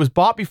 though it was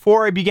bought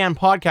before I began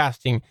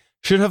podcasting,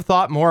 should have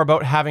thought more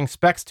about having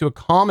specs to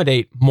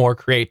accommodate more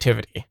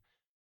creativity.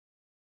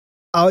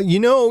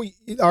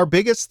 Our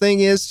biggest thing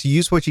is to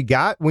use what you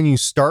got when you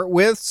start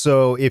with.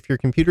 So if your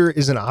computer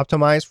isn't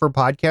optimized for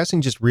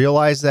podcasting, just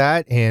realize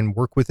that and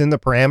work within the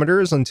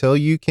parameters until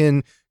you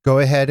can go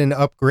ahead and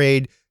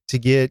upgrade to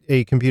get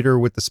a computer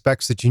with the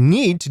specs that you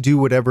need to do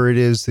whatever it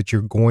is that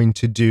you're going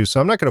to do. So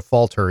I'm not going to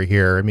falter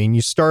here. I mean,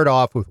 you start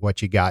off with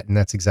what you got, and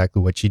that's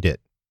exactly what you did.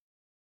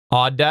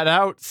 Odd Dad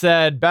Out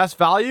said, best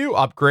value,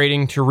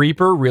 upgrading to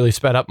Reaper really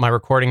sped up my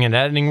recording and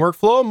editing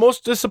workflow.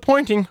 Most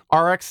disappointing,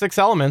 RX6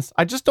 Elements.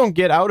 I just don't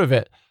get out of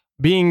it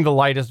being the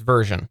lightest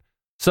version.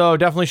 So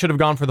definitely should have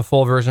gone for the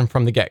full version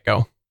from the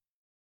get-go.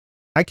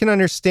 I can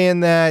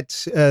understand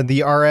that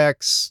the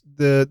RX,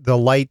 the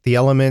light, the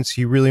Elements,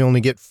 you really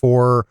only get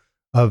 4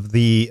 of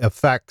the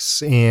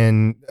effects,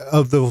 and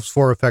of those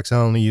 4 effects, I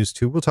only use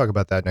 2. We'll talk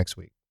about that next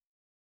week.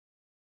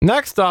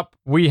 Next up,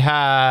 we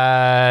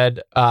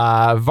had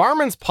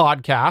Varmin's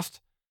podcast.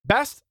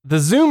 Best, the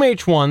Zoom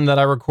H1 that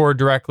I record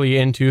directly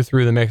into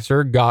through the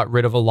mixer got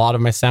rid of a lot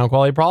of my sound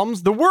quality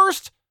problems. The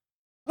worst,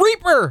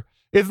 Reaper.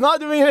 It's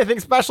not doing anything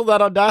special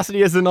that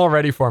Audacity isn't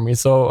already for me.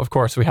 So, of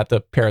course, we had to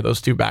pair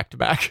those two back to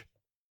back.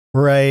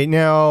 Right.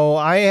 Now,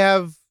 I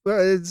have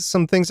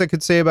some things I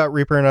could say about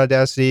Reaper and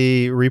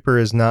Audacity. Reaper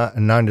is not a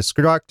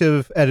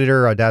non-destructive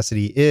editor.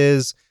 Audacity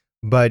is.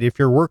 But if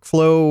your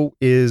workflow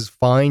is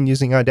fine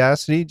using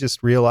Audacity,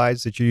 just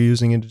realize that you're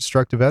using a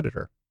destructive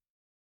editor.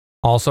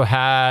 Also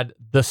had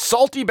the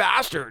Salty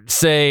Bastard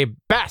say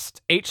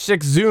best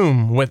H6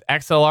 Zoom with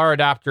XLR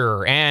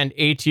adapter and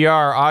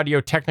ATR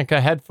Audio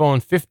Technica headphone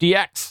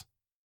 50X.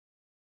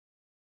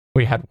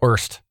 We had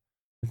worst.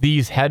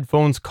 These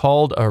headphones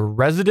called a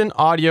Resident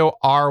Audio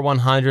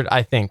R100,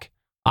 I think.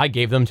 I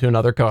gave them to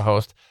another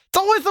co-host. It's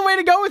always the way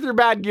to go with your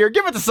bad gear.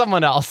 Give it to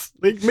someone else.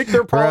 Make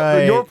their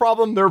problem your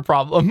problem their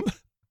problem.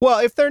 Well,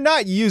 if they're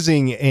not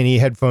using any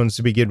headphones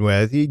to begin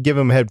with, you give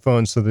them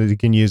headphones so that they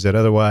can use it.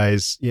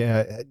 Otherwise,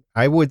 yeah,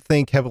 I would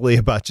think heavily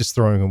about just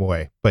throwing them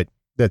away. But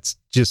that's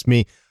just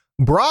me.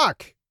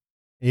 Brock,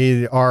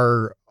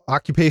 our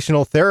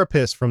occupational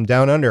therapist from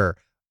Down Under,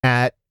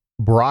 at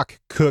Brock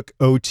Cook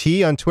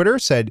OT on Twitter,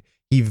 said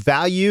he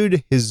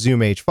valued his Zoom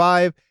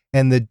H5,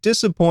 and the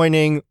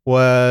disappointing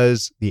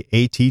was the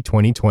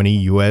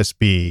AT2020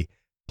 USB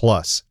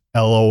Plus.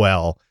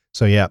 LOL.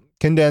 So yeah,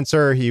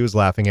 condenser, he was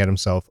laughing at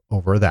himself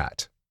over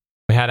that.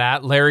 We had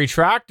at Larry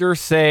Tractor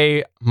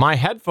say my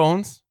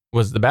headphones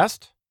was the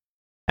best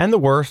and the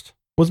worst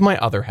was my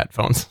other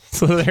headphones.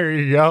 So there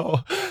you go.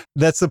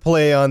 That's the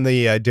play on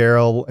the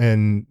Daryl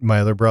and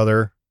my other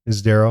brother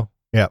is Daryl.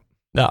 Yeah.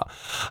 No.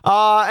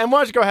 And why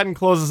don't you go ahead and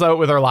close us out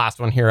with our last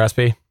one here,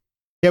 SP?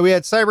 Yeah, we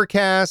had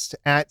Cybercast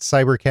at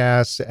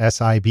Cybercast,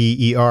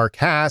 SIBER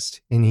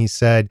cast, and he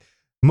said,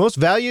 most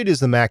valued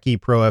is the Mackie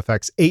Pro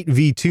FX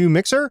 8V2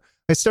 mixer.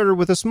 I started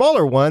with a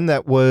smaller one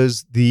that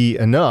was the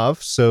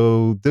enough,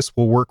 so this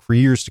will work for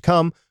years to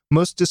come.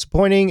 Most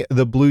disappointing,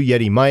 the Blue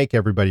Yeti mic.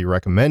 Everybody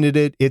recommended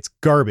it. It's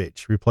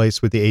garbage.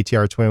 Replaced with the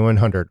ATR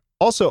 2100.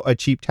 Also, a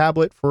cheap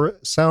tablet for a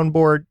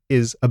soundboard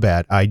is a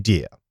bad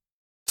idea.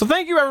 So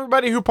thank you,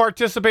 everybody who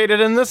participated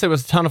in this. It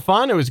was a ton of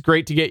fun. It was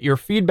great to get your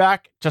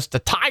feedback just to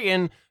tie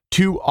in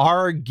to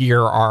our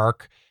gear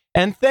arc.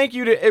 And thank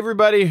you to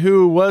everybody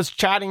who was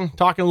chatting,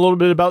 talking a little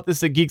bit about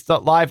this at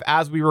Geeks.live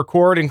as we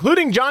record,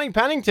 including Johnny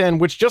Pennington,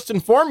 which just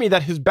informed me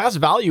that his best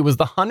value was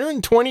the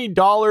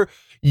 $120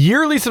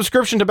 yearly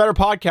subscription to Better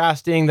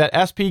Podcasting that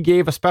SP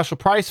gave a special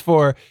price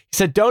for. He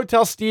said, don't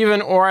tell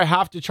Steven or I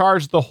have to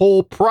charge the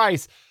whole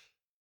price.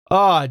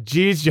 Oh,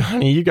 geez,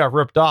 Johnny, you got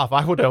ripped off.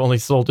 I would have only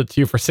sold it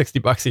to you for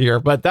 $60 a year,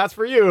 but that's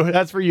for you.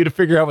 That's for you to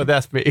figure out with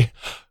SP.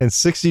 And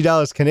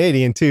 $60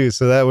 Canadian too,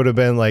 so that would have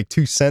been like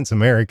 2 cents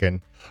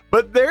American.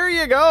 But there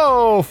you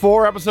go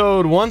for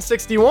episode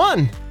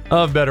 161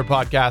 of Better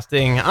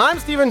Podcasting. I'm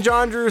Stephen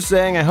John Drew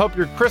saying I hope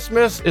your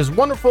Christmas is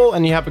wonderful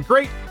and you have a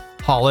great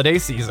holiday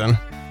season.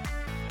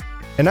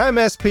 And I'm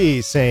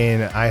SP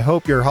saying I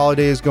hope your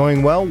holiday is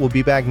going well. We'll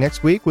be back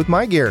next week with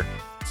my gear.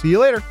 See you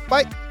later.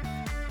 Bye.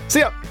 See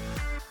ya.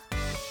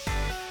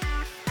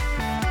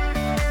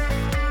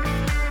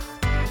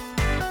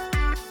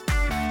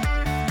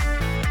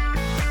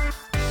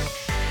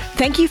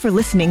 Thank you for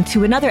listening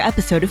to another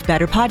episode of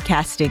Better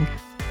Podcasting.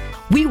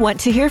 We want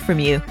to hear from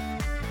you.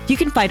 You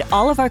can find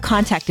all of our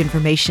contact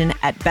information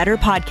at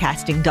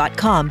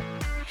betterpodcasting.com.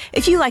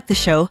 If you like the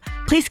show,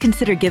 please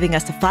consider giving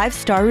us a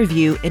 5-star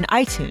review in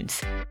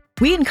iTunes.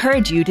 We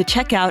encourage you to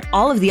check out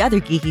all of the other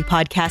geeky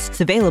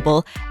podcasts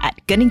available at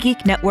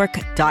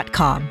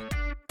GonnaGeekNetwork.com.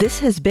 This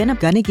has been a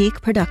Gonna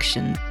Geek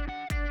production.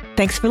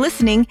 Thanks for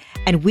listening,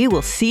 and we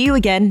will see you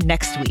again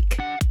next week.